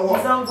lọ́wọ́lọ́wọ́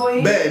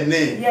bẹ́ẹ̀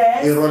ni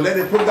ìrọ̀lẹ́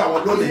ni program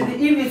lónìí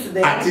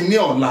àti ní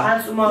ọ̀la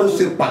ó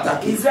ṣe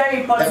pàtàkì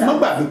ẹ má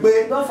gbàgbé pé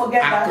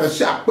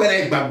àkànṣe àpẹẹrẹ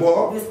ìgbàgbọ́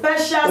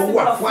ó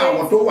wà fún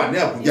àwọn tó wà ní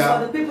Abuja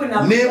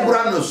ní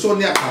Brano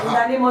Sonia Kaba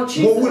mo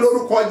wí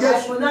lórúkọ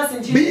Jésù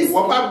bí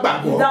ìwọ bá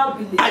gbàgbọ́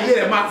ayé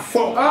rẹ̀ máa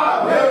fọ́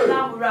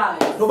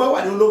tó bá wà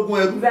ní ológun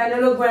ẹrú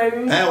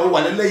ó wà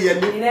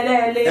lẹ́lẹ́yẹlé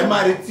ẹ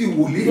máa retí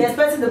wòlíì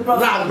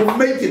láago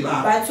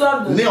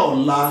 12 ní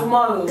ọ̀la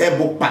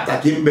ẹ̀bùn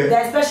pàtàkì ń bẹ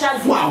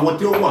fún àwọn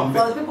tí ó wà ń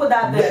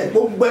bẹ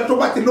gbogbo ẹ tó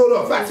bá ti lórí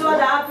ọ̀fẹ́ àti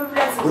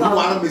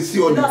olúwa rán mi sí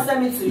ọ ní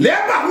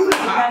lẹ́ẹ̀bà lóra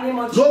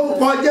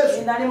lórúkọ Jésù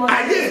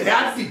ayé rẹ̀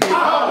á dìde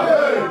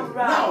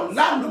náà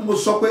lánàá mo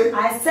sọ pé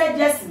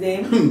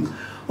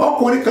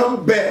ọkùnrin kan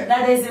bẹ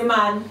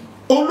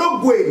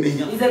ológo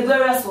ènìyàn. He's a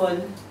glorious one.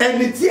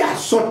 Ẹni tí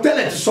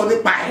àsọtẹ́lẹ̀ ti sọ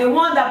nípa ẹ̀. The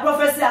one that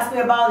prophecy has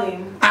spoken about him.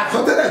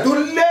 Àsọtẹ́lẹ̀ tó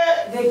lé.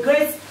 The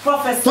great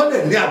prophecy. Tó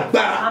lè ní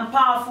agbára. And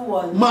powerful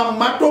one.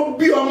 Màmá tó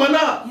bí ọmọ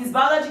náà. His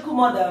biological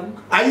mother.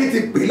 Ayé ti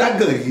pè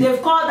lágàn yìí.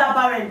 They've called that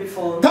barren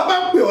before. Tá bá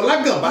pè ọ́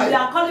lágàn báyìí. They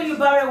are calling you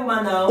barren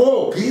woman now.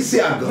 O kì í ṣe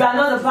àgàn. You are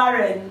not a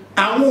barren.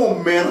 Àwọn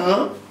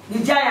òmìrán. The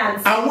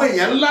giants. Àwọn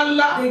èèyàn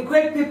ńláńlá. The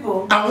great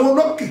people. Àwọn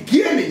olókìkí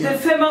ènìyàn. The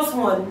famous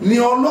one. Ni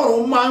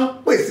Ọlọ́run máa ń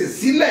pèsè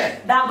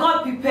sílẹ̀. That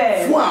God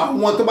prepared. Fún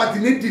àwọn tó bá ti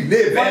ní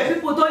delay bẹ́ẹ̀. For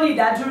people tó ní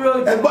ìdádúró.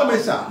 Ẹ gbọ́ mi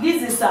sà.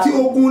 Listen sir. Tí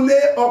ogun lé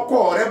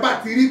ọkọ rẹ bá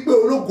ti rí pé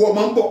ológo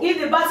ọmọ ń bọ̀.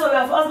 If the battle of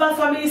your husband's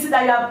family see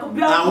that you are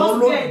àwọn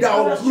ló dá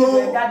ọdúró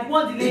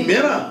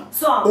ìmíràn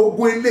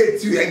ogun ilé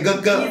tirẹ̀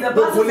gangan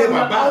ogun ilé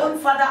bàbá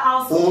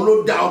òun ló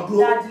dá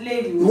ọdúró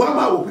ìwà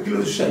máa wò pé kí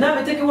ló ṣe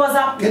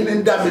kí ni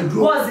ń dá mi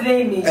dúró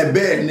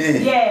ẹ̀bẹ̀ ni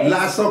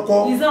lásán kọ́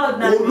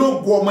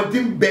ológun ọmọdé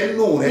ń bẹ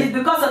nù rẹ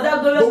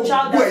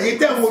gbogbo ẹ̀yin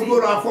tẹ́ ń wojú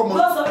ra fọ́mọ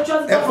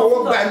ẹ fọwọ́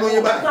gba ẹnu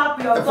yín báyìí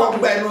ẹ fọwọ́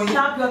gba ẹnu yín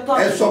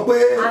ẹ sọ pé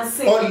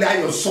ọlẹ̀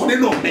ayọ̀ sọ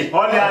nínú mi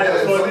ọlẹ̀ ayọ̀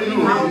sọ nínú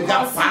mi ìjà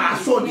fara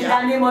sọ ni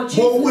a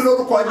mo wí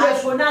lórúkọ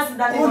Jésù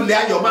ọlẹ̀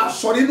ayọ̀ máa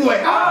sọ nínú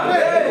ẹ̀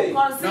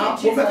náà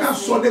mo fẹ́ ká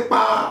sọ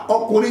nípa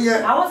ọkùnrin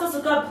yẹn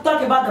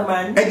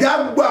ẹ jẹ́ á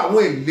gbọ́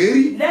àwọn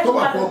ìlérí tó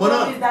wà fún ọmọ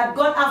náà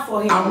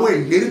àwọn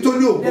ìlérí tó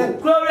ní ògo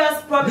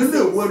nínú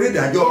ìwé orí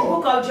ìdájọ́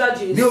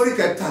ní orí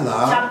kẹtàlá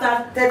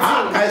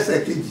àká ẹsẹ̀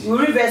kejì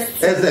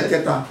ẹsẹ̀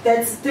kẹta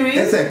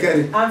ẹsẹ̀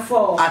kẹrin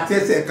àti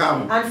ẹsẹ̀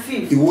karùn-ún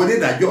ìwé orí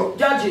ìdájọ́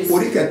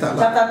orí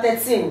kẹtàlá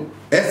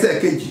ẹsẹ̀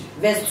kejì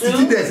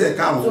títí dé ẹsẹ̀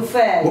karùn-ún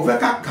mo fẹ́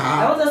ká kà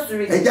á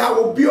ẹ jẹ́ á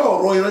wo bí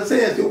ọ̀rọ̀ ìránṣẹ́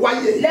yẹn ti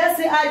wáyé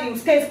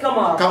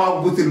káwá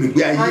bó ti lè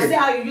gbé ayé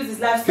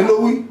ẹ̀ kí ló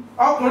wí.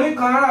 ọkùnrin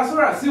kan ará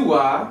Sórà sì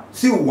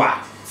wá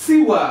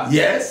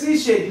sí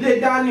ṣe ìdílé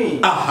Dánì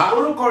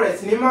orúkọ rẹ̀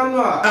sì ní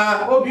Manoa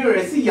obìnrin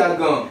rẹ̀ sì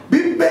yàgàn.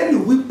 Bíbélì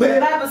wípé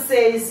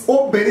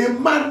obìnrin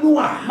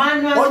Manoa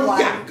ó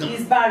yàgàn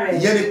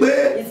ìyẹn ni pé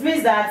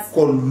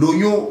kò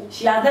lóyún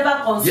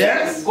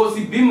kò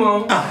sì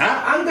bímọ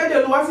áńgẹ́lì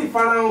Olúwa sì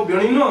farahàn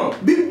obìnrin náà.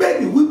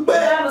 Bíbélì wípé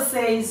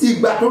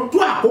ìgbà tó tó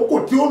àkókò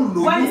tí ó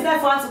lóyún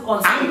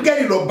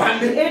áńgẹ́lì lọ bá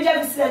lé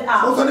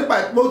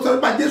mo sọ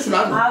nípa Jésù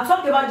lánàá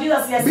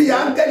bí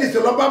áńgẹ́lì ṣe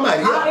lọ bá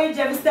Màríà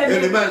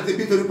èrè máa ń ṣe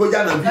bí torí kó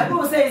jáná bí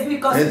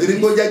ẹ̀dùrí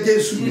kó já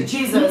Jésù ni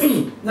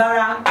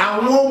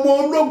àwọn ọmọ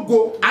ológo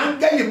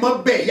áńgẹ́lì mọ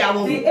bẹ́ẹ̀ yá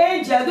wọn. The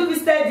angel do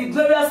visit the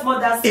glorious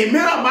mothers.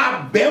 Ìmíràn máa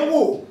bẹ̀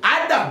wò á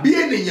dàbí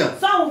ènìyàn.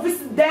 Some will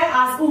visit them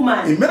as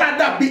woman. Ìmíràn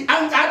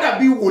á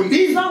dàbí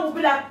wòlíì. Some will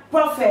be like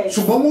prophet.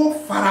 Ṣùgbọ́n wọ́n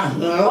fara hàn.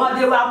 But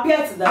they will appear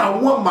to them.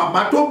 Àwọn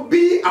màmá tó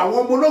bí àwọn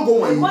ọmọ ológo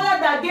wọ̀nyí. The mother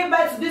that gave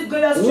birth to this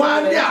glorious children.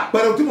 Wọ́n á ní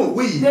àpẹẹrẹ tí mo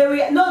wí yìí. They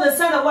will know the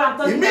sign of what I'm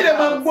talking about. Ìmíràn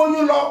máa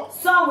gbóyún lọ.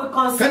 Some will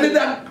conceive.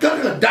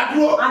 Kẹ́nìkan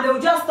dádúró. And they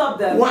will just stop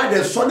them. Wọ́n á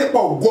dẹ̀ sọ nípa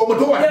ògo ọmọ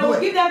tó wà nínú ẹ̀. They will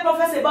give them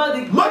prophecy about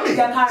the glory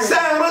they are carrying.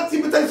 Sẹ́ẹ̀rán tí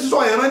Peter ti sọ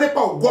ẹ̀rán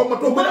nípa ògo ọmọ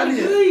tó gbé dání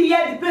yẹn. Do you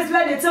hear the place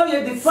where they tell you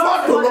the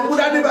fọ́tò ló gbé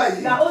dání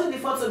báyìí. They are only the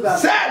photograph.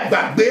 Sẹ́ẹ̀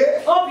gbàgbé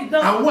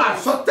àwọn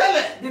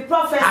àsọtẹ́lẹ̀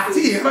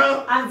àti ìran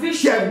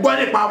ṣe gbọ́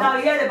nípa wọn.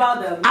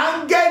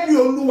 Áńgẹ́lì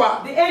Olúwa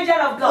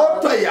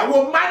ó tọ̀ ìyàwó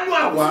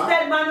Manoa wá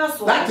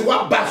láti wá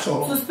bá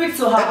sọ̀rọ̀.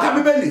 Ẹ̀ka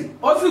Bíbélì.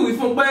 Ó sì wí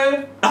fún pé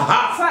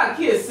sáà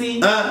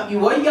kíyèsí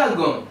ìwọ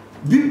yàgàn.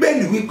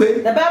 Bíbélì wípé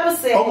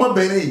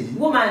ọmọbìnrin yìí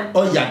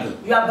ó yàgàn.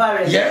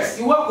 Yes.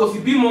 Ìwọ kò sì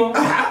bímọ.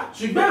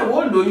 Ṣùgbọ́n ìwọ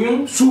lóyún.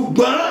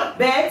 Ṣùgbọ́n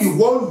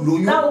ìwọ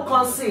lóyún.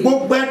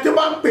 Gbogbo ẹ tí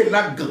wọ́n ń pè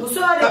lágàn.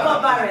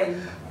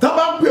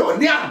 Tọ́ba ń pè ọ́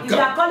ní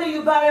àgàn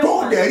tó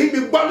lè rí mi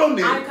gbọ́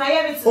lónìí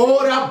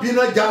ó ra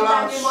bínú jala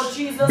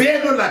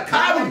bínú la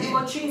káàrù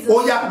yìí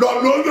ó yà lọ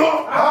lóyún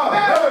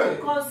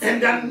in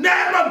the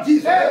name of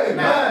Jesus.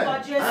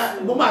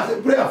 Mo máa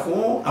ṣe prayer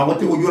fún àwọn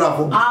tí ojú ra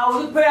fún mi. I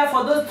will pray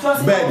for those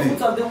trusting the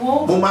fruit of the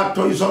womb. mo máa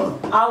tọ́ yín sọ́nà.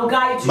 I will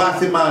guide you. bá a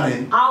ṣe máa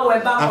rìn. I will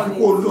embark on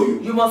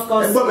it. You must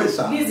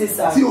conceive. Listen,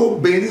 sir. tí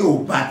obìnrin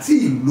ò bá tí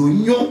ì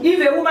lóyún. If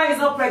a woman is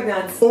not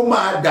pregnant. ó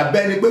máa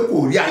dàbẹ́ ni pé kò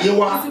rí ayé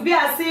wá. It should be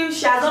as if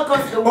she has not come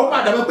to the world. ó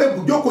máa dàbẹ́ pé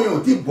ibùjókòó yẹn ò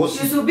tí ì bọ́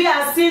sí. It should be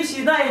as if she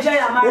is not enjoying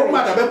her marriage. ó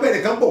máa dàbẹ́ pé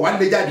ẹnìkan bọ̀ wá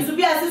lé jáde. It should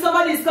be as if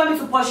somebody is coming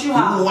to pursue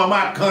her. irun wa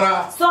máa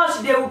kanra.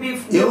 Such they will be.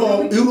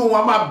 irun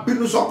wa máa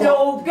bínú sọ́kọ. They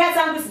will get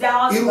angry to their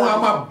husband. irun wa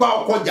máa bá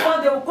ọkọ jà.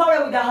 So they will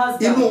quarrel with their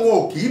husband. inú wọn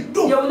ò kì í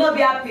dùn. They will not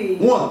be happy.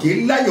 wọn kì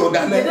í láyọ̀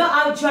dalẹ̀. They don't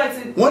have joy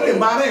to. wọ́n lè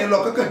máa rẹ́yìn lọ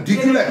kankan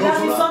díjú lẹ̀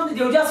They will something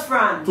they will just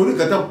frown. torí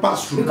kẹtẹ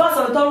pass through. Because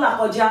of the tongue like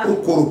ọjà. ó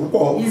korò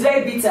púpọ̀. It's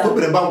very bitter.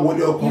 tóbìnrin bá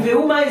wọlé ọkọ. If a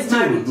woman is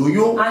married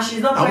and she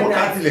is not pregnant. àwọn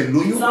ká tilẹ̀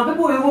lóyún. Some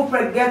people will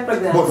even get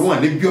pregnant. but wọn à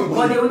ní bí ọmọ yẹn.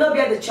 But they will not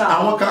bear the child.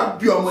 àwọn ká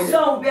bí ọmọ yẹn.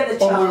 Some will bear the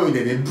child. ọmọ yẹn ò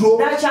lè ní dúró.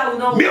 That child will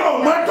not. mi ò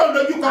mọ tó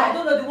dojú kan. I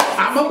don't know the one.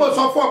 àmọ́ mo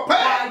sọ fún ọ pé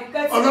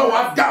ọlọ́wọ́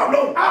á dá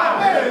ọlọ́run.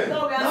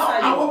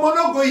 àwọn ọmọ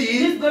ológo yìí.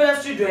 These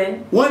glorious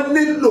children. wọ́n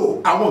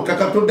nílò àwọn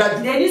kankan tó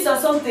dájú. They need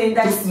something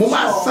that is sure. mo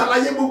máa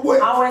ṣàlàyé gbogbo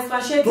ẹ̀. I will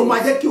expatiate. tó máa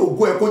jẹ́ kí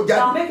ògo ẹ̀ kó jáde.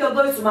 I will make your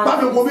glory to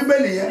manifest. bá mi wo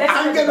bíbélì yẹn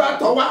áńgẹ́lì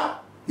àtọ̀wá.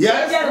 Yes.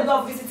 Angel of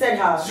God visited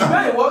her.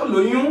 Ṣùgbọ́n ìwọ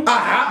lóyún.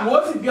 Ìwọ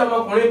sì bí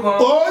ọmọkùnrin kan.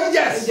 Oh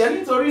yes. Ǹjẹ́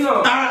nítorí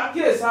náà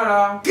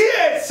kíyèsára.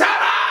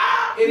 Kíyèsára.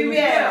 Èmi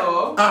bẹ̀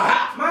ọ́.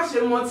 Má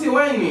ṣe mu ọtí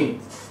wáìnì.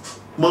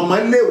 Mama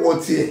lé wọ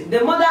tiẹ̀. The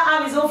mother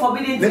had his own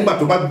forbidden thing. Nígbà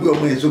tó bá gbé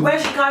ọmọ yẹn sókè. When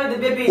she carried the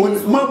baby in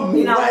his womb. Má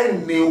mu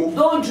wáìnì o.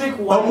 Don't drink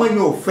wine. Ọmọ yẹn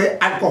ò fẹ́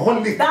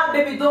alcoholic. That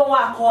baby don't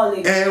want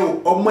alcoholic.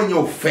 Ọmọ yẹn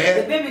ò fẹ́.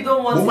 The baby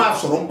don't want it. Mo máa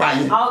sọ̀rọ̀ nípa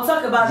yẹn. I'll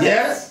talk about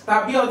yes.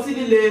 Tàbí ọtí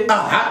líle.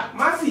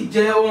 Má sì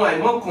jẹ ohun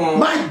àìmọ́ kan.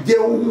 Má jẹ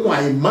ohun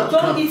àìmọ́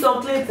kan. Don't eat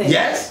unclean things.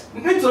 Yes.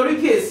 Nítorí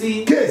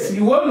kíyèsí.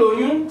 Ìwọ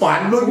lóyún. Wà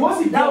lóyún. Ìwọ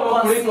sì bí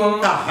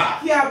ọmọkùnrin kan.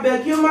 Kí abẹ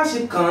kí ó má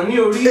ṣe kàn án ní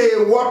orí.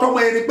 Èèwọ̀ tọmọ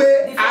yẹn ni pé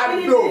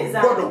abẹ ò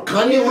gbọdọ̀ kàn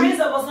án ní orí.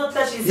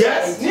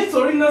 Yes.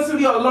 Nítorí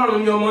násìrì Ọlọ́run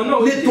ni ọmọ náà.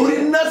 Nítorí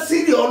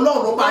násìrì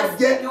Ọlọ́run máa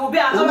jẹ́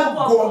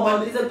ológo ọmọ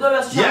ni.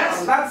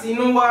 Yes. Láti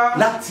inú wá.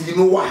 Láti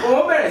inú wá.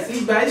 Òun bẹ̀rẹ̀ sí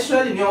gba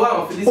Ísírẹ́lì ní ọwọ́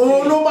àwọn Fílístínì.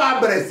 Òun ló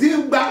máa bẹ̀rẹ̀ sí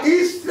gba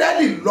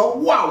Ísírẹ́lì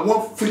lọ́wọ́ àwọn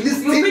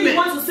Fílístínì. You really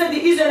want to save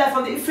the Israelites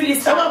from the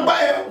Philistines? Ẹ máa bá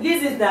yẹn.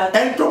 This is that.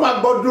 Ẹni tó máa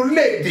gbọdún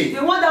léde.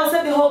 The one that will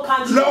save the whole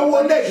country.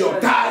 Lọ́wọ́ léde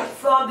ọ̀tá.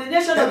 From the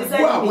nation of the enemy.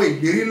 Ẹ gbọ́ àwọn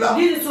ìgbérí ńlá.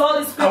 This is to all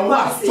these prophecies. Àwọn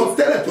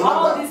àsọtẹ́lẹ̀ tó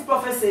lágbára. All these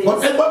prophecies.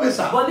 Ẹgbọ́n mi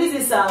sà. But this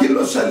is sir. Kí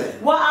ló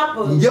ṣẹlẹ̀? What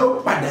happened? Ǹjẹ́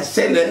ó padà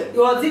ṣẹlẹ̀?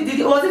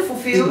 Was it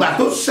fulfilled? Ìgbà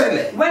tó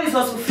ṣẹlẹ̀. When it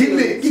was fulfilled?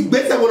 Kí ni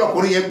ìgbésẹ̀ wo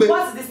lọkùnrin yẹn gbé?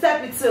 What is the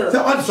step it took? Ṣé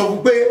wọ́n ti sọ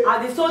fún pé? And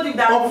they told him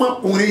that.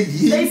 Ọmọkùnrin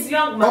yìí. This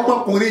young man.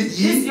 Ọmọkùnrin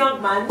yìí. This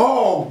young man.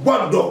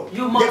 Gbọ́dọ̀.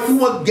 You must. Jẹ́ kí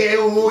wọ́n gẹ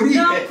irun orí rẹ̀.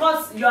 Not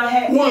cut your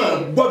hair.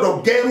 Wọ́n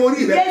gbọ́dọ̀ gẹ irun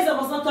orí rẹ̀. Yes,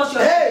 must not touch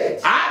your hair.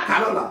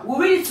 Kálọ́lá. We'll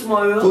read it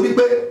tomorrow. Torí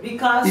pé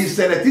because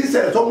ìṣẹ̀lẹ̀ tí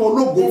ìṣẹ̀lẹ̀ tọ́mọ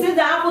ológo. The thing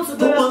that happened to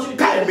those children.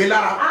 Ká ẹ̀mí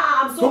lára.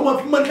 Tó mọ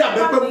fún mọ́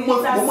dàbẹ́ pé mo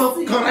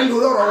mọ kanra yìí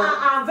lọ́rọ̀.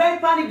 I'm very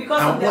panicked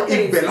because of their case.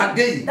 Àwọn ibẹ̀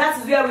ládé yìí. That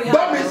is where we have.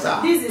 Gbọ́mi sà,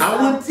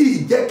 àwọn tí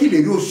ìjẹ́ kí lè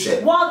rí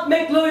oṣẹ. What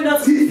make glory not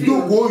to tí be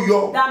filled? ìdógó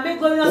yọ. That make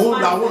glory not to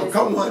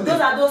manifest.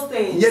 Those are those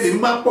things. Ìyẹn lè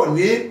máa pọ̀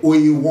ní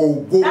òyìnbó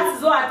ògo. That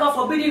is what I call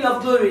forbidding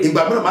of glory.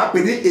 Ìgbà mìíràn máa pè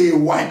ní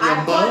èèwọ̀ I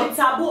àyẹ̀mọ́. call it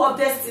taboo of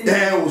destiny.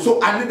 So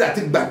a ní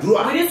láti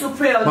gbàdúrà. We need to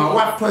pray on it. Màá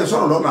wá tọ́ ẹ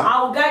sọ̀rọ̀ lọ́nà.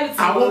 I will guide you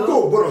to àwọn tó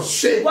o gbọ́dọ̀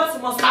ṣe. what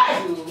you must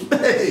do.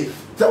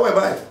 Tẹ́wọ́ ẹ̀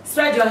báyìí.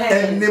 Spread your hands.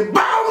 Ẹni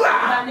báwùrà.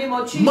 In the name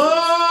of Jesus.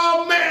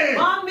 Mọ́mí.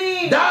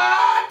 Mommy.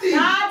 Daddy.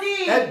 Daddy.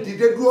 Ẹ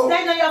dìde dúró.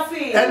 Stand on your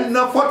feet. Ẹ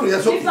na fọ́tò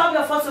yẹn sókè. Lift up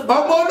your photograph.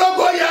 Ọmọ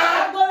ológo yẹ.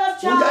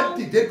 Glorious Ó yá child.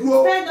 dìde dúró.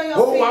 Stand on your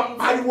Ó feet. wá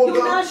pariwo You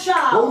gan. now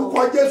shout.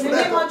 Orúkọ Jésù In the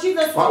name of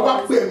Jesus lẹ́kọ̀ọ́. Wà á wá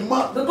pè é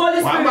mọ́. The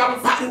Holy Wà á máa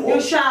Spirit. pariwo.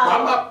 You shout. Wà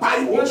á máa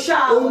pariwo. You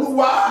shout.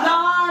 Olúwa.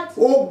 Lord.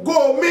 Ògo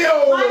mi o.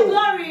 My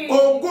glory.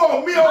 Ògo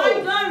mi o. My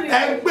glory.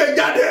 Ẹ gbé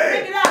jáde.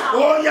 Bring it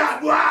out. Ó yá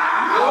dùá.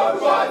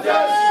 Orúkọ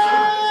Jésù.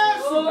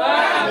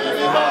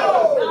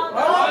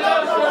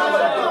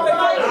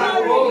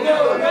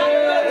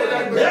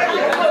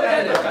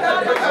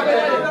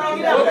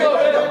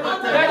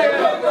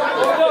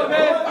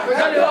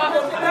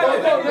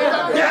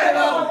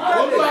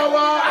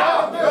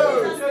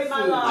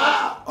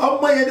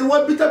 Ọmọ yẹn ni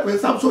wọ́n bí tẹ̀pẹ́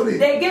Samsoni.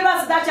 They gave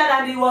us that child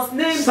and he was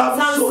named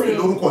Samson.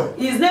 lórúkọ ẹ̀.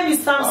 His name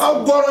is Samson.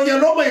 Ọgọ́rọ̀ yẹn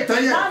lọ́mọ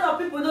ìtàn yẹn. A lot of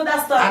people know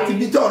that story. Àti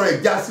bí tí ọ̀rọ̀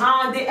ẹ̀ já sí.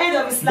 And the end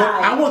of his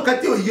life. Àwọn nǹkan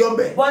tí ò yí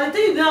ọbẹ̀. But the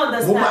thing you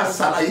don't Mo máa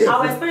understand, ṣàlàyé I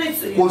will fún. explain it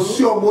to Kò you.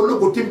 sí ọmọ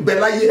ológo tí ń bẹ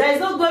láyé. There is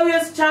no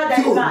glorious child that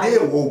Tí ò is ní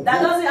èèwọ̀ ògo. that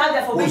doesn't have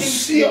the Kò forbidden sí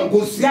sin. kò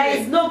sí. There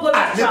is no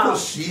glorious Àní kò child.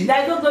 sí.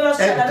 There is no glorious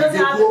child that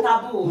doesn't have the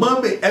taboo.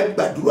 Mọ́mì ẹ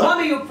gbàdúrà.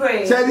 Mommy, you pray.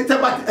 Sẹ́ni tẹ́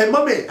bá ẹ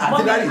mọ́mì àti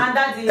Mommy dáàdì and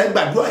daddy. ẹ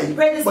gbàdúrà yìí.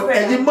 Pray this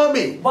prayer. Ẹ̀yin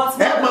mọ́mì But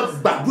ẹ máa mothers,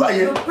 gbàdúrà yẹn.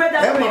 you pray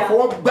that Ẹ máa prayer.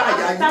 fọwọ́ gbá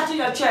àyà And yín. touching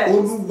your chest.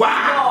 Olúwa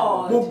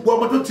Lord. gbogbo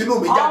ọmọ tó tinú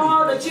mi jáde.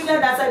 All the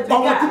children that said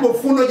Ọmọ tí mo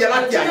fún ló yẹ the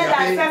láti children àyà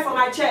that mi. fell from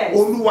my chest.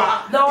 Olúwa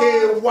Lord.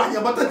 èèwọ̀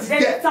àyàmọ́ tó ti The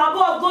jẹ́.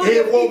 taboo of glory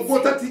Èèwọ̀ of ògo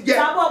tó ti jẹ́.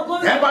 taboo of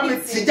glory Ẹ bá of mi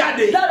eating. tì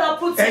jáde. Lord of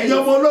putting. Ẹ̀yin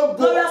ọmọ ológo.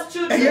 Glorious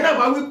children. Ẹ̀yin náà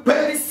máa wí pé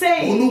Be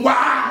saved. Olúwa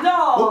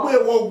Lord. gbogbo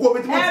èèwọ̀ ògo mi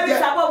tí mo ti Every jẹ́.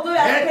 taboo of glory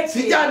I Ẹ take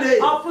tì jáde.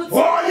 of putting.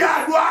 Ó yá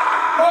àdúrà.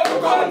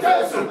 Orúkọ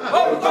Jésù.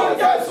 Orúkọ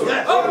Jésù.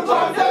 Orúkọ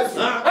Jésù.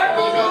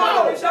 Ẹ̀mí mímọ́.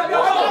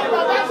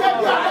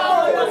 Babasebioba.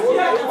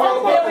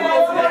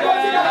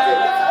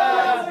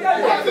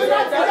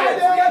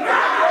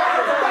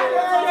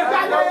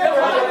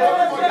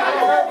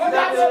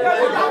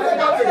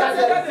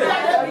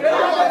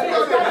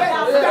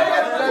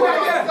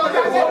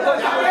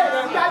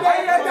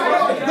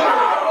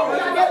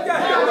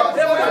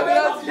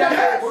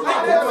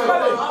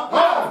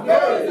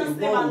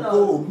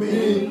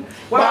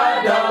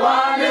 Padà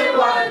wálé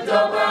wá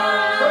jọba.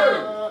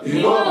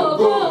 Ìwọ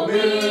ògo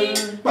mi.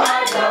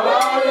 Padà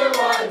wálé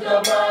wá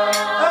jọba.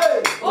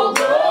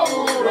 Ògo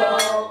òwúrọ̀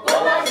kó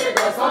má ṣe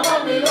dọ̀sán mọ́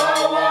mi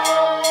lọ́wọ́.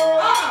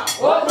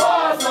 Ògo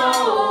ọ̀sán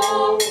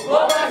o kó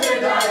má ṣe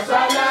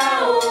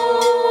dàṣálẹ́ o.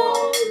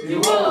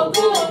 Ìwọ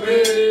ògo mi.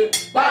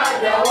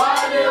 Padà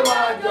wálé wá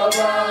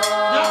jọba.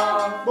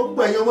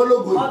 Gbogbo ẹ̀yin ọmọ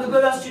ológo. All the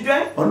glorious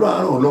children. Ọlọ́run á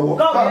ràn ọ́ lọ́wọ́.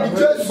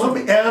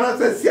 Mọ́mí ẹ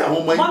ránṣẹ́ sí àwọn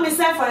ọmọ yìí. Mommy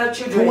send for your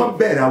children. Kí wọ́n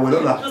bẹ̀rẹ̀ àwẹ̀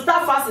lọ́la. To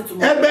start fasting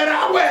tomorrow. Ẹ bẹ̀rẹ̀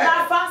àwẹ̀.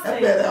 Start fasting.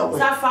 Ẹ bẹ̀rẹ̀ àwẹ̀.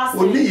 Start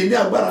fasting. Òní yìí ní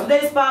agbára. Today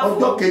is powerful.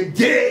 Ọjọ́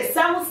keje.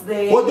 Seventh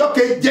day. Ọjọ́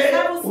keje.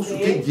 Seventh Oṣù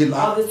day kejìlá.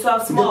 of the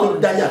 12th Ìgbẹ́ tó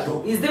month. dá yàtọ̀.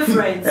 It's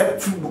different.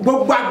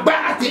 Gbogbo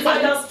agbára ti For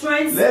your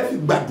strength. lẹ́ẹ̀fi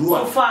gbàdúrà.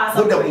 So fast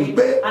Mo and dẹ̀ pray. mọ̀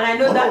pé And I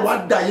know that Ọlọ́run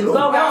á dá yín lọ.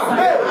 God will answer.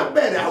 Á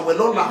bẹ̀rẹ̀ àwẹ̀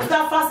lọ́la.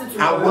 Start fasting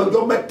tomorrow. Àwẹ̀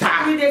ọjọ́ mẹ́ta.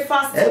 3-day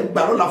fasting. Ẹ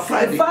gbà lọ́la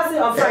Friday.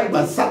 Fasting on Friday. Ẹ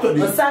gbà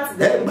Saturday. On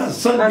Saturday. Ẹ gbà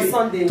Sunday. And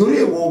Sunday. Torí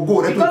èèwọ̀ ògo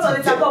rẹ tó Because of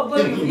ti the type of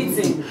glory you've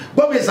eaten.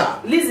 Bọ́mí sà.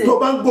 Listen. Tó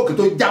bá ń gòkè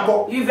tó jábọ́.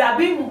 If you are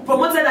being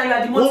promoted and you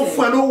are Wọ́n demoted.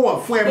 fún ẹ lówó wọ̀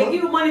fún ẹ They mọ́.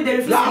 give you money, they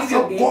refuse to give you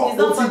Lásán again. kọ́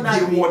It's ó not ti on that di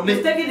day. wọlé.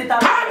 He's taking the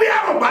time. Kábí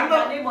àrùbá In náà.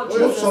 the name of Ó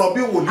Jesus. sọ̀rọ̀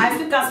bí wòlíì. I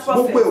speak as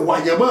prophet. Gbogbo ìwà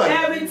àyẹ̀mọ́ rẹ̀.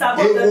 Every type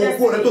of your Èèwọ̀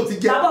ògo rẹ tó ti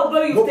jẹ́. Type of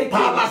glory Mo you've taken. pa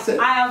á láṣẹ.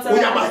 I authorize.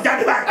 Ó yá máa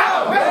jáde báyìí.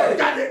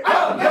 Jáde.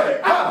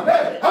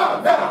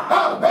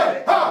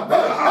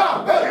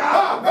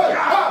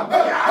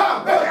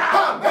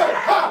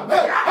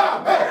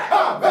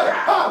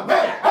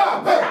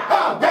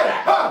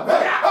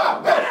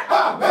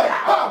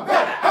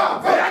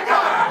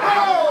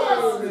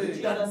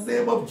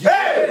 Name of Jesus.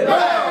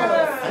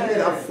 Ayé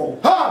rà fọ̀.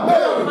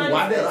 Wà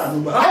á dẹ̀ ra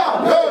ànúgbà.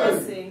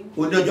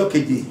 O ní ọjọ́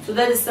keje.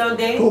 Today is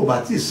Sunday. Tó o bá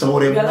ti san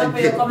ọrẹ You are máa not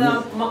paying jẹ your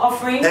covenant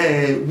offering.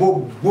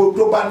 gbogbo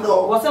tó bá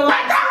ná Whatever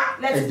pátá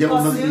let's ẹ̀jẹ̀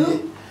wọn náà pursue. yé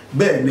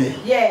bẹ́ẹ̀ ni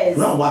Yes.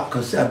 ní àwọn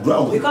àkànṣe àdúrà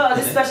wọn Because of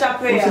this special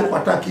prayer, ó ṣe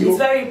pàtàkì o it's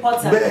very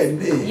important. bẹ́ẹ̀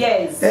ni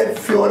Yes. ẹ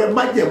fi ọrẹ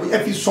májẹ̀mú ẹ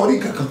fi sọrí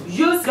kankan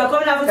Use your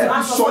covenant ẹ to fi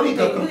ask for sọrí something.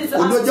 kankan Use it to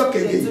òní ask ọjọ́ for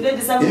keje something. Today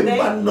the seventh èyí day.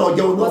 bá ná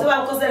ọjọ́ náà Whatever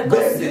cost them,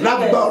 bẹ́ẹ̀ ni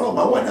lágbá ọlọ́run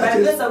máa wà ní By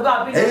the grace àṣẹ of God,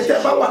 be ẹ̀yin tẹ́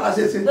bá wà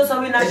patient. láṣẹ Those of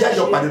you in ẹ̀jẹ̀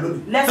àjọ Nigeria, pàdé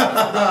lónìí let's meet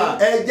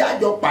today. ẹ̀jẹ̀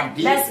àjọ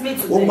pàdé Let's meet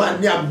ó today. máa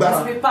ní agbára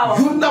Let's be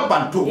powerful. yúnà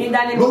bàtò In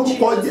the name of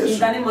lórúkọ Jesus. Jésù In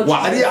the name of wà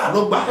á rí Jesus. àánú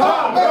gbà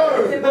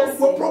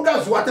gbogbo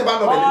programs wa tẹ́ bá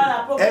lọ All our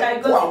bẹ̀rẹ̀ programs ẹ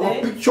that kó go àwọn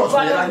today, pictures go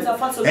yẹn along with our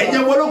photographs. ẹ̀yẹ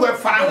wọlógo ẹ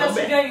fara hàn Let us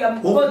bẹ́ẹ̀ share your-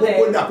 ohun go there.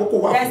 gbogbo ní àkókò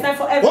wa There is time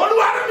for fún everything.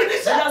 olúwa rán mi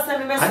níṣẹ́ Let us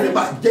send a message.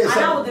 àdébà jẹ́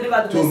And I will deliver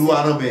iṣẹ́ the tó olúwa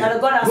rán message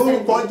that God bẹ́ẹ̀ has sent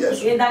lórúkọ me.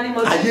 Jésù In the name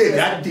of ayé Jesus.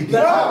 rẹ̀ á dìde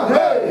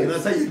Amen.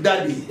 ìránṣẹ́ yìí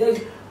dáàdì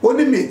They- ó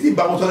ní mi tí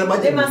ìbámu sọ ní má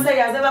The jẹ́ man mi said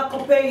he has never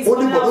compared his ó ní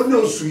covenant ó ní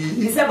offering. oṣù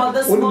yìí He said, but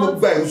this ó ní mo month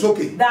gba ẹ̀rù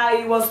sókè that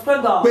he was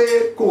pregnant. pé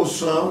kò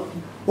san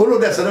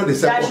olóòdù ẹ̀sẹ̀ náà lè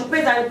That I sẹ́kọ̀ should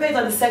pay that he paid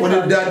on the ó second.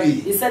 ní dáàdì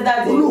He said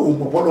that olóòwò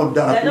mọ̀pọ̀ náà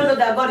dára they don't pé know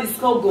that God is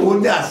so ó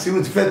good. ní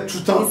àṣírí ti fẹ́ tú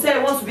tán He said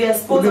he wants to be ó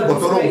exposed ní on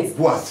bọ̀tọ̀ his náà grace.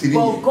 bu àṣírí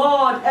But yìí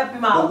God help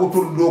him owó out.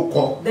 tó ló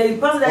kọ The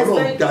person that is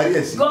Ọlọ́run darí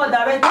ẹ̀ sí. God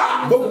direct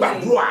him mo to me.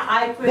 gbàdúrà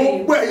I pray.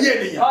 gbogbo ẹ̀yẹ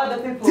ènìyàn All the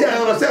people tí ẹ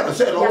ránṣẹ́ ránṣẹ́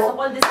They are lọ́wọ́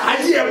supposed to-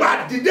 ayé ẹ̀ máa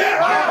dìde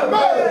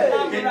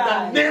Amen. in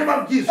the name of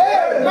Jesus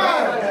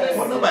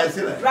fún nọ́mbà ẹ̀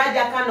sílẹ̀ Write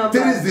their account number.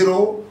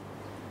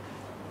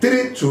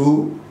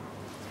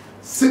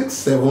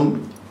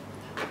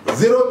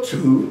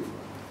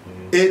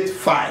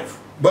 3032670285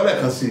 bọ́lẹ̀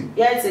kan sí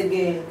Yet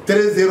again.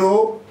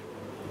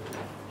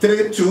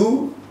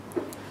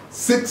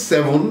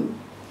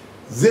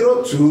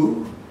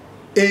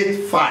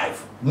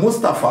 3032670285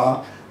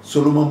 Mustapha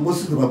Solomon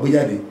Moses tó máa gbé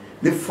jáde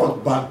ní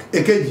First Bank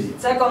èkejì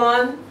Second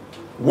one.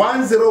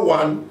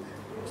 101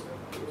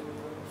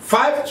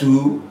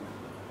 52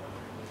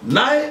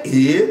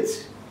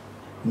 98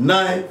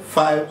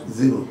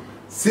 950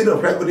 Seed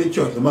of Regular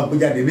Church ló máa gbé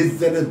jáde ní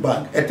Zenith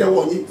Bank ẹ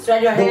tẹ́wọ́ yín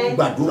Stretch your mo hand.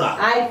 gbàdúrà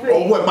I pray.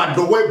 ọwọ́ ẹ̀ máa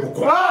dọwọ́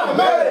ìbùkún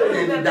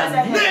in the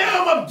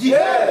name of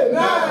Jesus.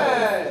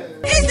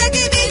 He's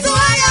taking me to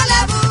higher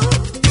level.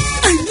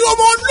 Ẹ̀yin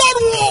ọmọ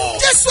Ọlọ́run o.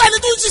 Jésù ẹni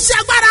tó ń ṣiṣẹ́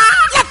agbára.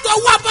 Látọ̀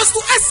wá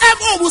Apostle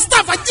SMO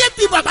Mustapha JP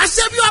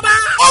Babasebioba.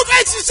 Ó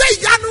fẹ́ ṣiṣẹ́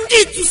ìyanu,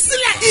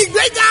 ìtúsílẹ̀,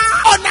 ìgbéga,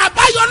 ọ̀nà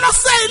àbáyọ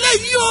lọ́sẹ̀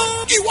eléyìí o.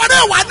 Ìwọ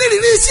náà wà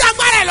nírìírí iṣẹ́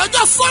agbára ẹ̀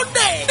lọ́jọ́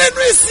Sunday.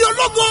 Nínú ìsìn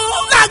ológo.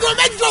 Láago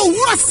 8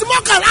 òwúrọ̀ sí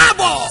 11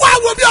 àbọ̀. Wá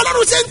wo bí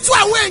Ọlọ́run ṣe ń tú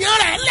àwọn èèyàn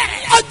rẹ̀ lẹ̀.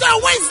 Ọjọ́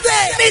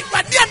Wednesday ní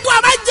ìpàdé ẹ̀tọ́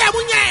àbájẹ̀mú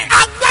yẹn.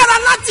 Agbára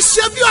láti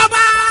ṣe bí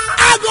ọba.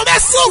 Aago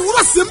 9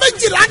 òwúrọ̀ sí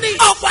 12 ní.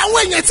 Ọ̀pọ̀ àwọn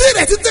èèyàn tí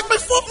ìrètí ti pín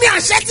fún ní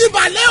àṣẹ ti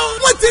balẹ̀ o.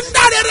 Wọ́n ti ń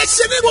dáre rẹ̀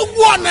ṣe ní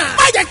gbogbo ọ̀nà.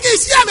 Má jẹ́ kí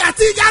iṣẹ́ àmì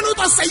àti ìyanu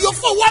tọ̀sẹ̀ yóò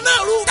fowó náà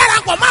rú.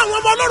 Darapọ̀ mọ́ àwọn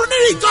ọmọ Ọlọ́run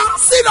nínú ìjọ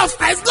Seed of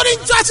Christ Golden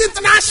Church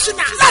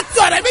International. Láti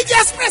ọ̀rẹ́ méjì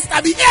express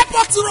tàbí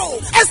airport road.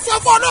 Ẹ sọ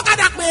fún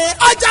ọlọ́kadà pé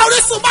ọjà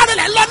Orísun bá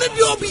nílẹ̀ lọ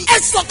níbi òbí. Ẹ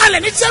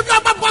sọ̀kalẹ̀ ní ṣẹ́bí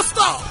ọba bus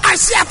stop.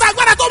 Àṣẹ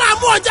àtàgbàdà tó máa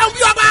mú ọjà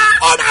bí ọba.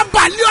 Ó máa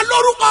bàlẹ́ ọ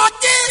lórúkọ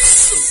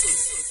Jésù.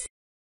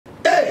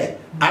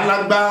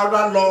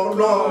 Alágbára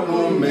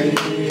lọ́lọ́run mi.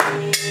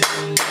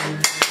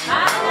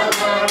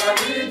 Alágbára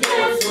ní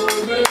Jésù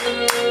mi.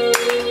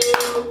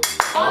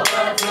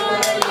 Ọba tó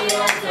lè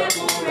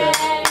ọ̀sẹ̀kùn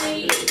rẹ̀ ní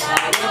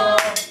ìtayọ̀.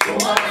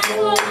 Wọ́n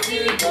tún ti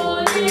kò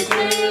ní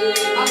sí.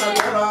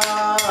 Alágbára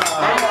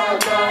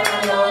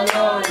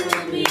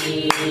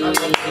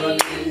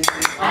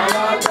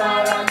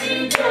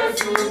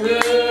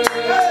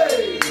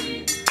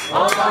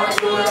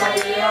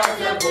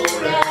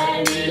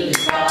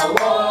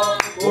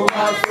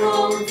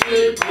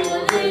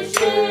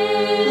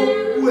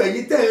Gbogbo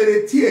ẹ̀yin tẹ́ ẹ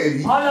retí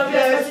ẹ̀rí.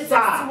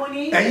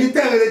 Ẹ̀yin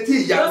tẹ́ ẹ retí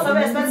ìyanu.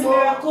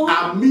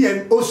 Àmì ẹ̀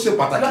ó ṣe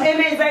pàtàkì.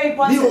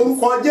 Ní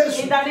orúkọ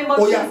Jésù,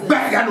 ó yá gbá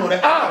ìyanu rẹ.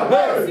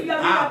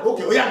 Ok,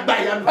 ó yá gbá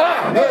ìyanu.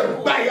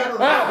 Gbá ìyanu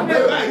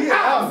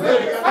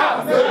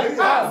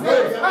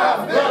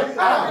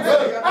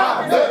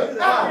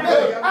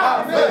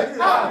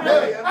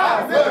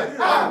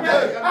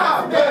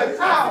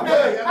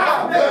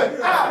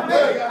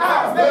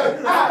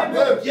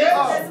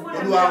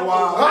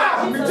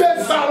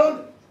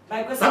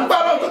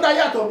Agbára tó dá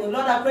yàtọ̀.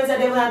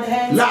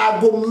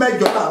 Láago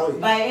mẹ́jọ láàárọ̀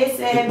yìí. By 8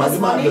 a.m. this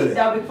morning,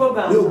 there will be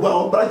program. Ní gbogbo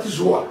àwọn branches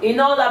wà. In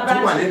all the Tó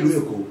wà nílùú branches.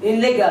 Èkó.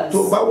 In Lagos. Tó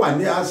bá wà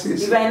ní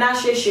Access. If you are in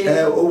Asheshe.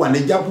 Ó wà ní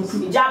Jabutu.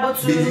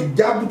 Jabutu. Bíi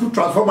Jabutu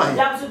transformer yẹn.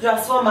 Jabutu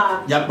transformer.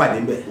 Yá pàdé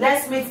mbẹ.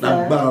 Let's meet there.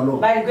 Lágbára lọ.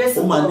 By the grace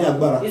Ó of máa ní God.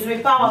 agbára. It will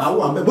be powerful. Màá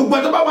wà mbẹ. Gbogbo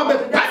ẹ̀ tó bá wà mbẹ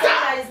pátá.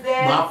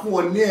 there. Màá fún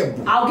ọ ní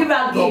ẹ̀bùn. I'll give you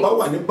a gift. Tó bá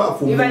wà ní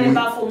Bàfòmùwé. If you're in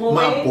Bàfòmùwé,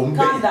 máa bọ̀ mbẹ.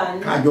 come down.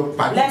 Kájọ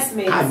pàdé. Let's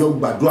meet. Kájọ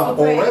gbàdúrà. To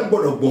pray. Ọ̀rọ̀ ẹ̀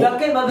gbọ́dọ̀ gbọ́. Your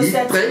king must be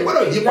set Ìtẹ̀ free.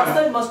 gbọ́dọ̀ yí Your padà.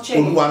 story must change.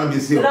 Olúwa rán mi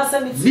sí ọ. The Lord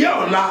sent me to Ní you.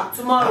 ọ̀la.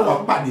 Tomorrow.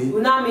 Àwọn pàdé.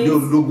 We now meet Ní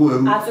ológun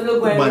ẹrú. at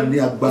Ológun Ó Ẹrú. máa ní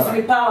agbára. It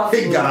will be powerful.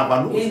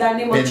 Ìgarabanu. In the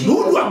name of Jesus.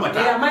 Ẹ̀núrú àmàtà.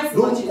 In the mighty name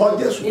of Lórúkọ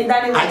Jesus. Jésù. In the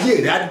name of Ayé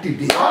rẹ̀ á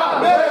dìde.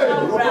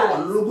 Ológun wà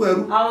lólógún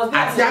ẹrú.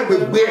 Àti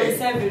agbègbè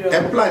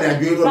ẹ̀ pílánì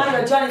àjò ìrọ̀lẹ́. Plan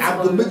your journey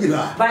Aago tomorrow.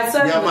 méjìlá By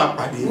ni a máa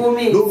pàdé.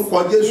 Lórúkọ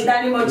Jésù. In the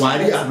name of Wàá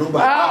rí Jesus. ànúbà.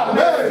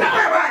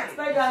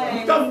 Spread your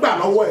hands. Tó ń gbà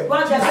lọ́wọ́ ẹ̀.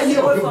 God has Ayé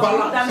taken òfin away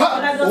balance.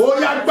 from you.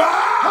 Ó yá gbá.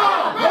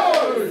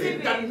 In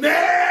the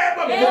name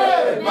of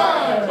Jesus.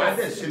 Wàá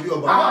dẹ̀ ṣe bí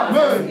ọba.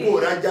 Kó o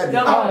rà jáde.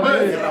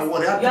 Ìràwọ̀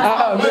rẹ̀ á tẹ̀.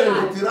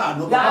 Ó ti rà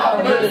ànúbà.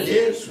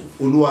 Jésù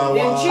Olúwa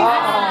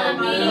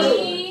wa.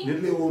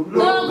 Nílé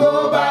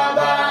ológo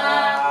bàbá.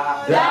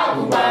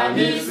 Dákùnbà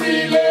mi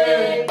sílé,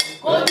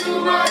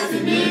 ojúmọ́ sí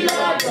mi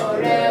lọ́dọ̀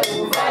rẹ̀ ò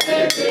bá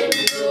tètè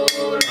mi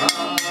lórí.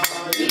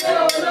 Ilé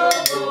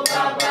ológo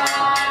bàbá,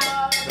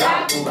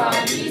 dákùnbà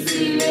mi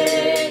sílé,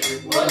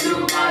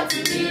 ojúmọ́ sí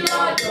mi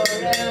lọ́dọ̀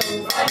rẹ̀ ò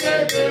bá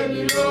tètè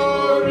mi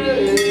lórí.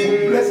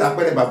 Bless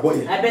àpẹẹrẹ bàbọ̀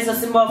yẹn. I bless a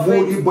symbol of Mo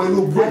faith. rí bọ́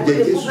inú bú ẹ̀jẹ̀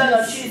Jésù.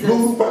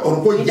 Lórúkọ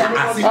ọ̀run kò yá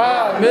àsì.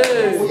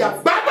 Ó yá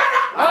gbàgbára.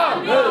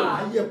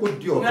 Ayé kò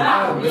di ọ̀tún.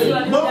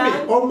 Mọ́mí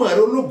ọmọ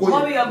rẹ ológo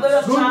yẹn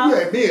lójú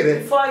ẹ̀mí rẹ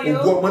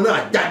ògo ọmọ náà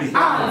jáde.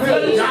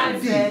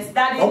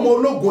 Jáde ọmọ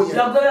ológo yẹn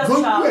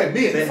lójú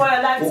ẹ̀mí rẹ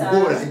ògo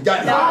rẹ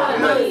jáde.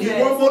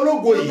 Ìwọ ọmọ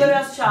ológo yìí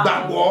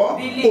gbàgbọ́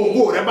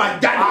ògo rẹ máa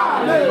jáde.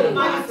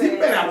 Àti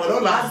bẹ̀rẹ̀ àwọn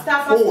ọlọ́la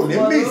o ò ní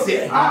mísì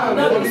ẹ̀.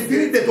 O ní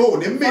tírídẹ̀ tó o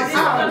ní mísì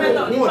ẹ̀.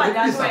 O ò ní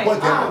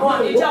dísàpọ̀jẹ̀. O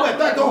pẹ̀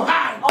tó ẹ̀ tó hà.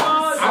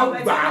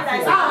 Àgbà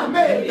fún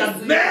the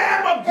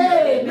name of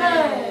Jesus.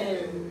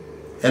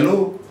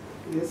 Hello.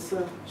 Yes, sir.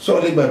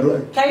 Sọ́ọ́lì gbàdúrà.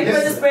 Can you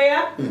pray this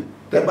prayer?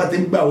 Tẹ́ bá ti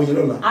ń gbà àwọn yẹn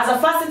lọ́la. As a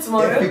fasting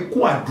tomorrow, ẹ fi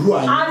kún àdúrà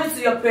yín. add it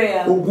to your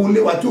prayer. Ogun lé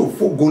wa tí ò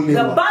fógun lé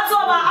wa. The battle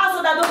of our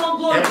house that don't want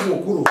glory. Ẹ mú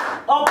kúrò.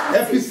 Ẹ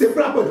fi ṣe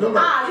prayer point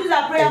lọ́la. Use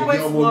that prayer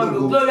point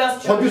tomorrow. Glorious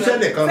children. Kọjú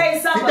sẹ́nìkan.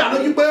 Ìdá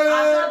lójú pé.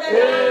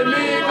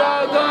 Èmi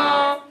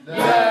gangan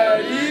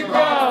lẹ́rí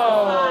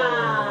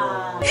kan.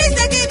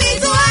 Ìṣègì mi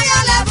tún ayọ̀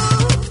lẹ́bù.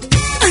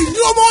 Ẹ̀yin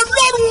ọmọ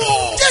Ọlọ́run o.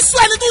 Jésù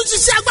ẹni tó ń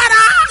ṣiṣẹ́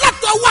agbára.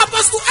 Látọwọ́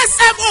apọ́sítù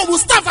SMO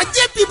Mustapha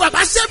JP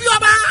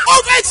Babasebioba. Ó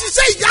fẹ́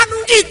ṣiṣẹ́ ìyanu,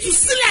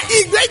 ìtúsílẹ̀,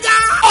 ìgbéga,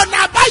 ọ̀nà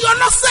àbáyọ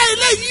lọ́sẹ̀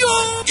eléyìí o.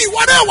 Ìwọ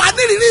náà wà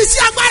nírìírí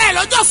iṣẹ́ agbára ẹ̀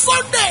lọ́jọ́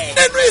Sunday.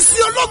 Nínú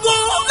ìsìn ológo,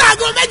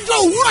 láago 8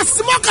 òwúrọ̀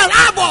sí 11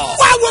 àbọ̀.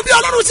 Wá wo bí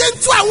Ọlọ́run ṣe ń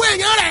tú àwọn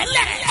èèyàn rẹ̀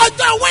lẹ̀.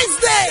 Ọjọ́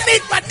Wednesday ní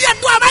ìpàdé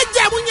ẹ̀tọ́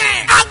àbájẹ̀mú yẹn.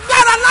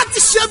 Agbára láti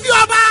ṣe bí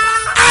ọba.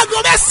 Aago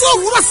 9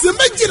 òwúrọ̀ sí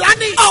 12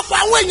 ni. Ọ̀pọ̀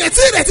àwọn èèyàn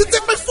tí ìrètí ti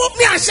pín fún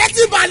ní àṣẹ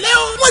ti balẹ̀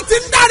o. Wọ́n ti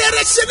ń dáre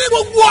rẹ̀ ṣe ní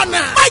gbogbo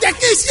ọ̀nà. Má jẹ́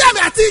kí iṣẹ́ àmì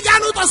àti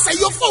ìyanu tọ̀sẹ̀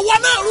yóò fowó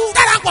náà rú.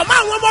 Darapọ̀ mọ́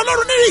àwọn ọmọ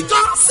Ọlọ́run nínú ìjọ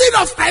Seed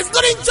of Christ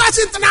Golden Church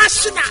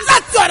International.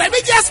 Láti ọ̀rẹ́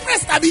méjì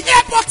express tàbí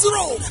airport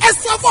road. Ẹ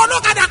sọ fún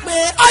ọlọ́kadà pé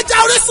ọjà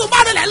Orísun bá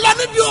rẹ̀ lọ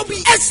níbi òbí.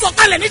 Ẹ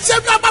sọ̀kalẹ̀ ní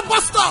ṣẹ́bí ọba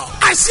bus stop.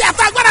 Àṣẹ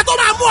àtàgbàdà tó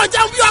máa mú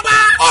ọjà bí ọba.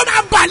 Ó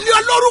máa bàlẹ́ ọ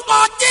lórúkọ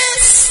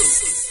Jésù.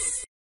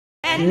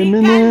 Èmi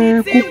ní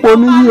Kúpọ̀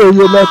níyì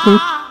òye lẹ́kún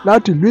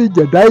láti ìlú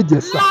Ìjẹ̀dá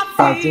Ìjẹ̀ṣà.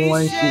 Àti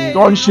wọ́n ń ṣe.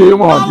 Tó ń ṣe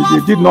wọn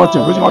they did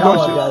nothing ló ṣe wọn tó ń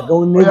ṣe.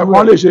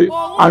 Wọ́n lè ṣe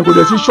and kò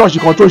dẹ̀ sí ṣọ́ọ̀ṣì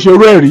kan tó ṣe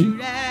irú ẹ̀ rí.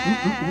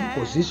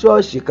 Kò sí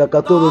ṣọ́ọ̀ṣì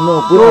kankan tó ronú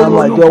pé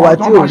àwọn àjọ wa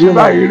tí ò rí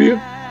wọn.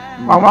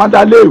 Àwọn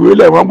adá léèwé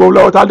lẹ̀ wọ́n gbowó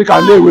lọ́wọ́ tálíkà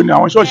léèwé ni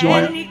àwọn ṣọ́ọ̀ṣì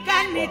wọn yẹn.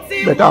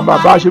 Bẹ̀tà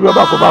bàbá ṣe bí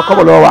ọba kò bá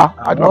kọ́bọ̀ lọ́wọ́ wa.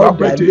 Àwọn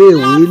ọ̀dà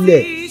léèwé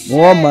lẹ̀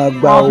wọ́n máa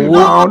gba owó.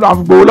 Àwọn náà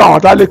fi gbowó láwọn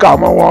tálíkà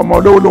ọmọ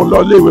olówó ló ń lọ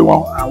léèwé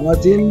wọn. Àwọn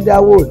tí ń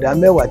dáwó ìdá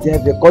mẹ́wàá tí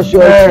wọ́n fi kọ́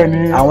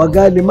ṣọ́ọ̀ṣì àwọn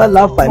gan lè má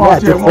láǹfààní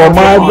àti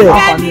fọmọ́ bẹ̀.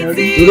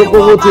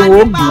 Ìrókòwò tí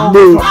wọ́n bì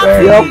lé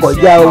yọ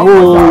kọjá owó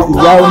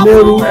ìyá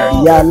onírú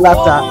ìyá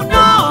aláta.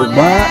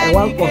 Ṣùgbọ́n ẹ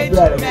wá ń kàn bí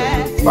ààrẹ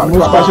pẹ̀lú.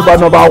 Mustapha ṣe bá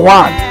number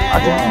 1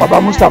 àti bàbá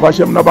Mustapha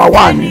ṣe number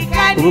 1 ni.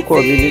 Orúkọ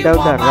mi ni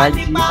Dáúdà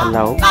Rájí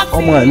Àlàó.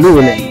 Ọmọ ìlú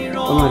rẹ̀.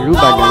 Ọmọ ìlú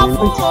Ìbàdàn ni.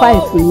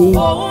 25 ní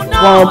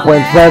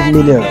 1.5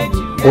 million.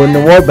 òun ni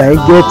wọ́n bá ń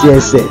jẹ́ ti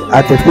ẹsẹ̀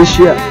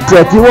artificial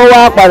tiẹ̀ tí wọ́n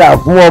wá padà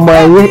fún ọmọ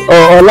yín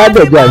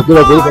Ọládẹ̀jọ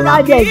àbíkúrò pé kí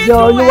Ọládẹ̀jọ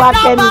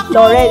Olúwakẹ́mi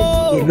Florence.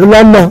 ìlú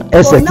lọ́nà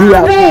ẹsẹ̀ tí a.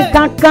 ní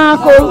kankan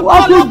kò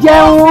wọ́n tún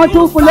jẹun wọ́n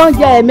tún fún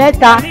lóúnjẹ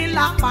ẹ̀mẹ́ta.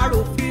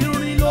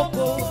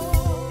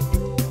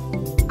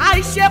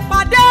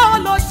 àìṣèpàdé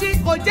olóṣì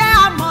kò jẹ́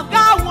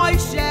àmọ̀gá àwọn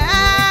iṣẹ́.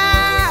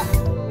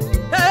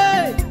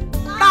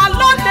 ta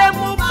ló lè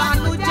mú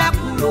bànújẹ́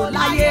kúrò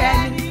láyé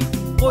ẹni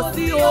kò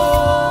sí o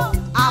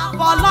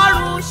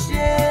àfọlọ́run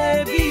ṣe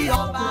bí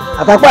ọba.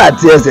 àtàpá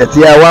àti ẹsẹ̀ tí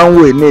a wá ń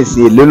wò ní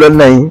ìsìn ìlú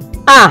lọ́nà yín.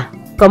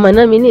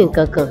 kọ̀mọ̀nà mi ní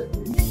nǹkan kan.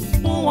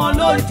 fún wọn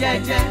ló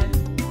jẹjẹ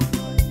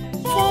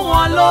fún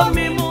wọn ló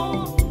mímú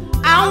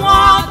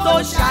àwọn tó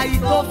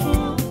ṣàìtó fún.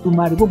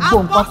 Ìdùmarè gbogbo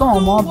nǹkan táwọn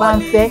ọmọ bá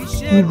ń fẹ́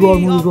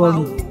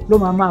ìrọ̀rùn ló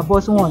máa bọ́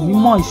sí wọn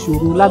nímọ̀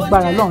ìṣòro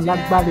lágbára Ọlọ́run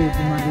lágbára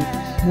Ìdùmarè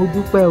mo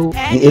dúpẹ́ o.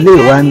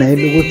 eléyìí wá ná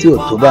lówó tí ò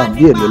tó bá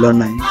bí èlò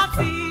lọ́nà yín.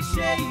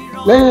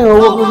 lẹ́yìn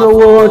owó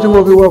kúlówó tí mo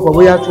fi wọkọ̀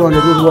bóyá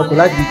 200 mo fi wọkọ̀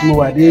láti tí mo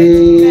wà dé.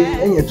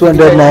 lẹ́yìn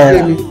 200 naira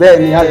bẹ́ẹ̀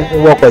ni a lè fi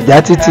wọkọ̀ já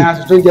títì. a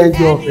sì tún jẹ́ ń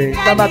ọ̀fẹ́.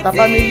 tábàtà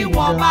fámìlì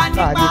nìkan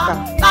káàdé ká.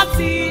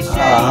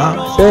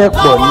 ṣé ẹ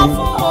pọ̀ ni.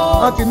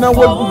 wọ́n ti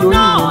náwó jù lórí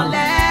ìlú.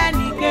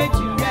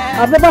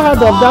 I've never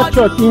heard of that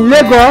church in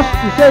Lagos.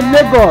 He said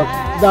Lagos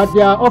that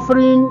they are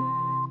offering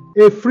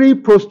a free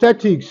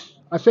prosthetics.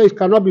 I say it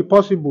cannot be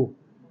possible.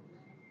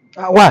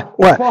 Why?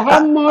 For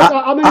how much?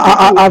 How many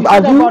people? He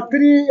said about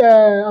three.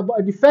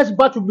 About the first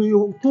batch will be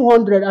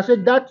 200. I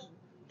said that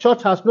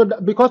church has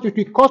not, because it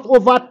will cost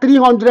over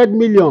 300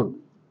 million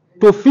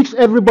to fix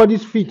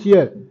everybody's feet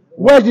here.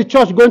 Where is the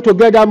church going to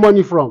get that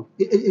money from?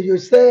 You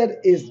said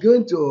it's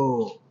going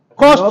to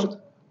cost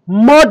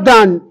more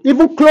than,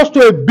 even close to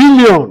 $1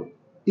 billion.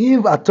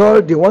 If at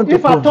all they want to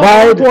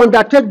provide, to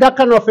undertake that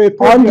kind of a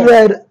program,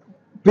 100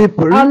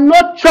 people, and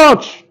no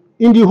church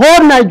in the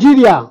whole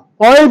Nigeria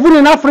or even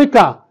in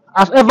Africa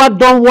has ever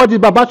done what the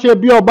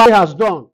Babasebioba has done.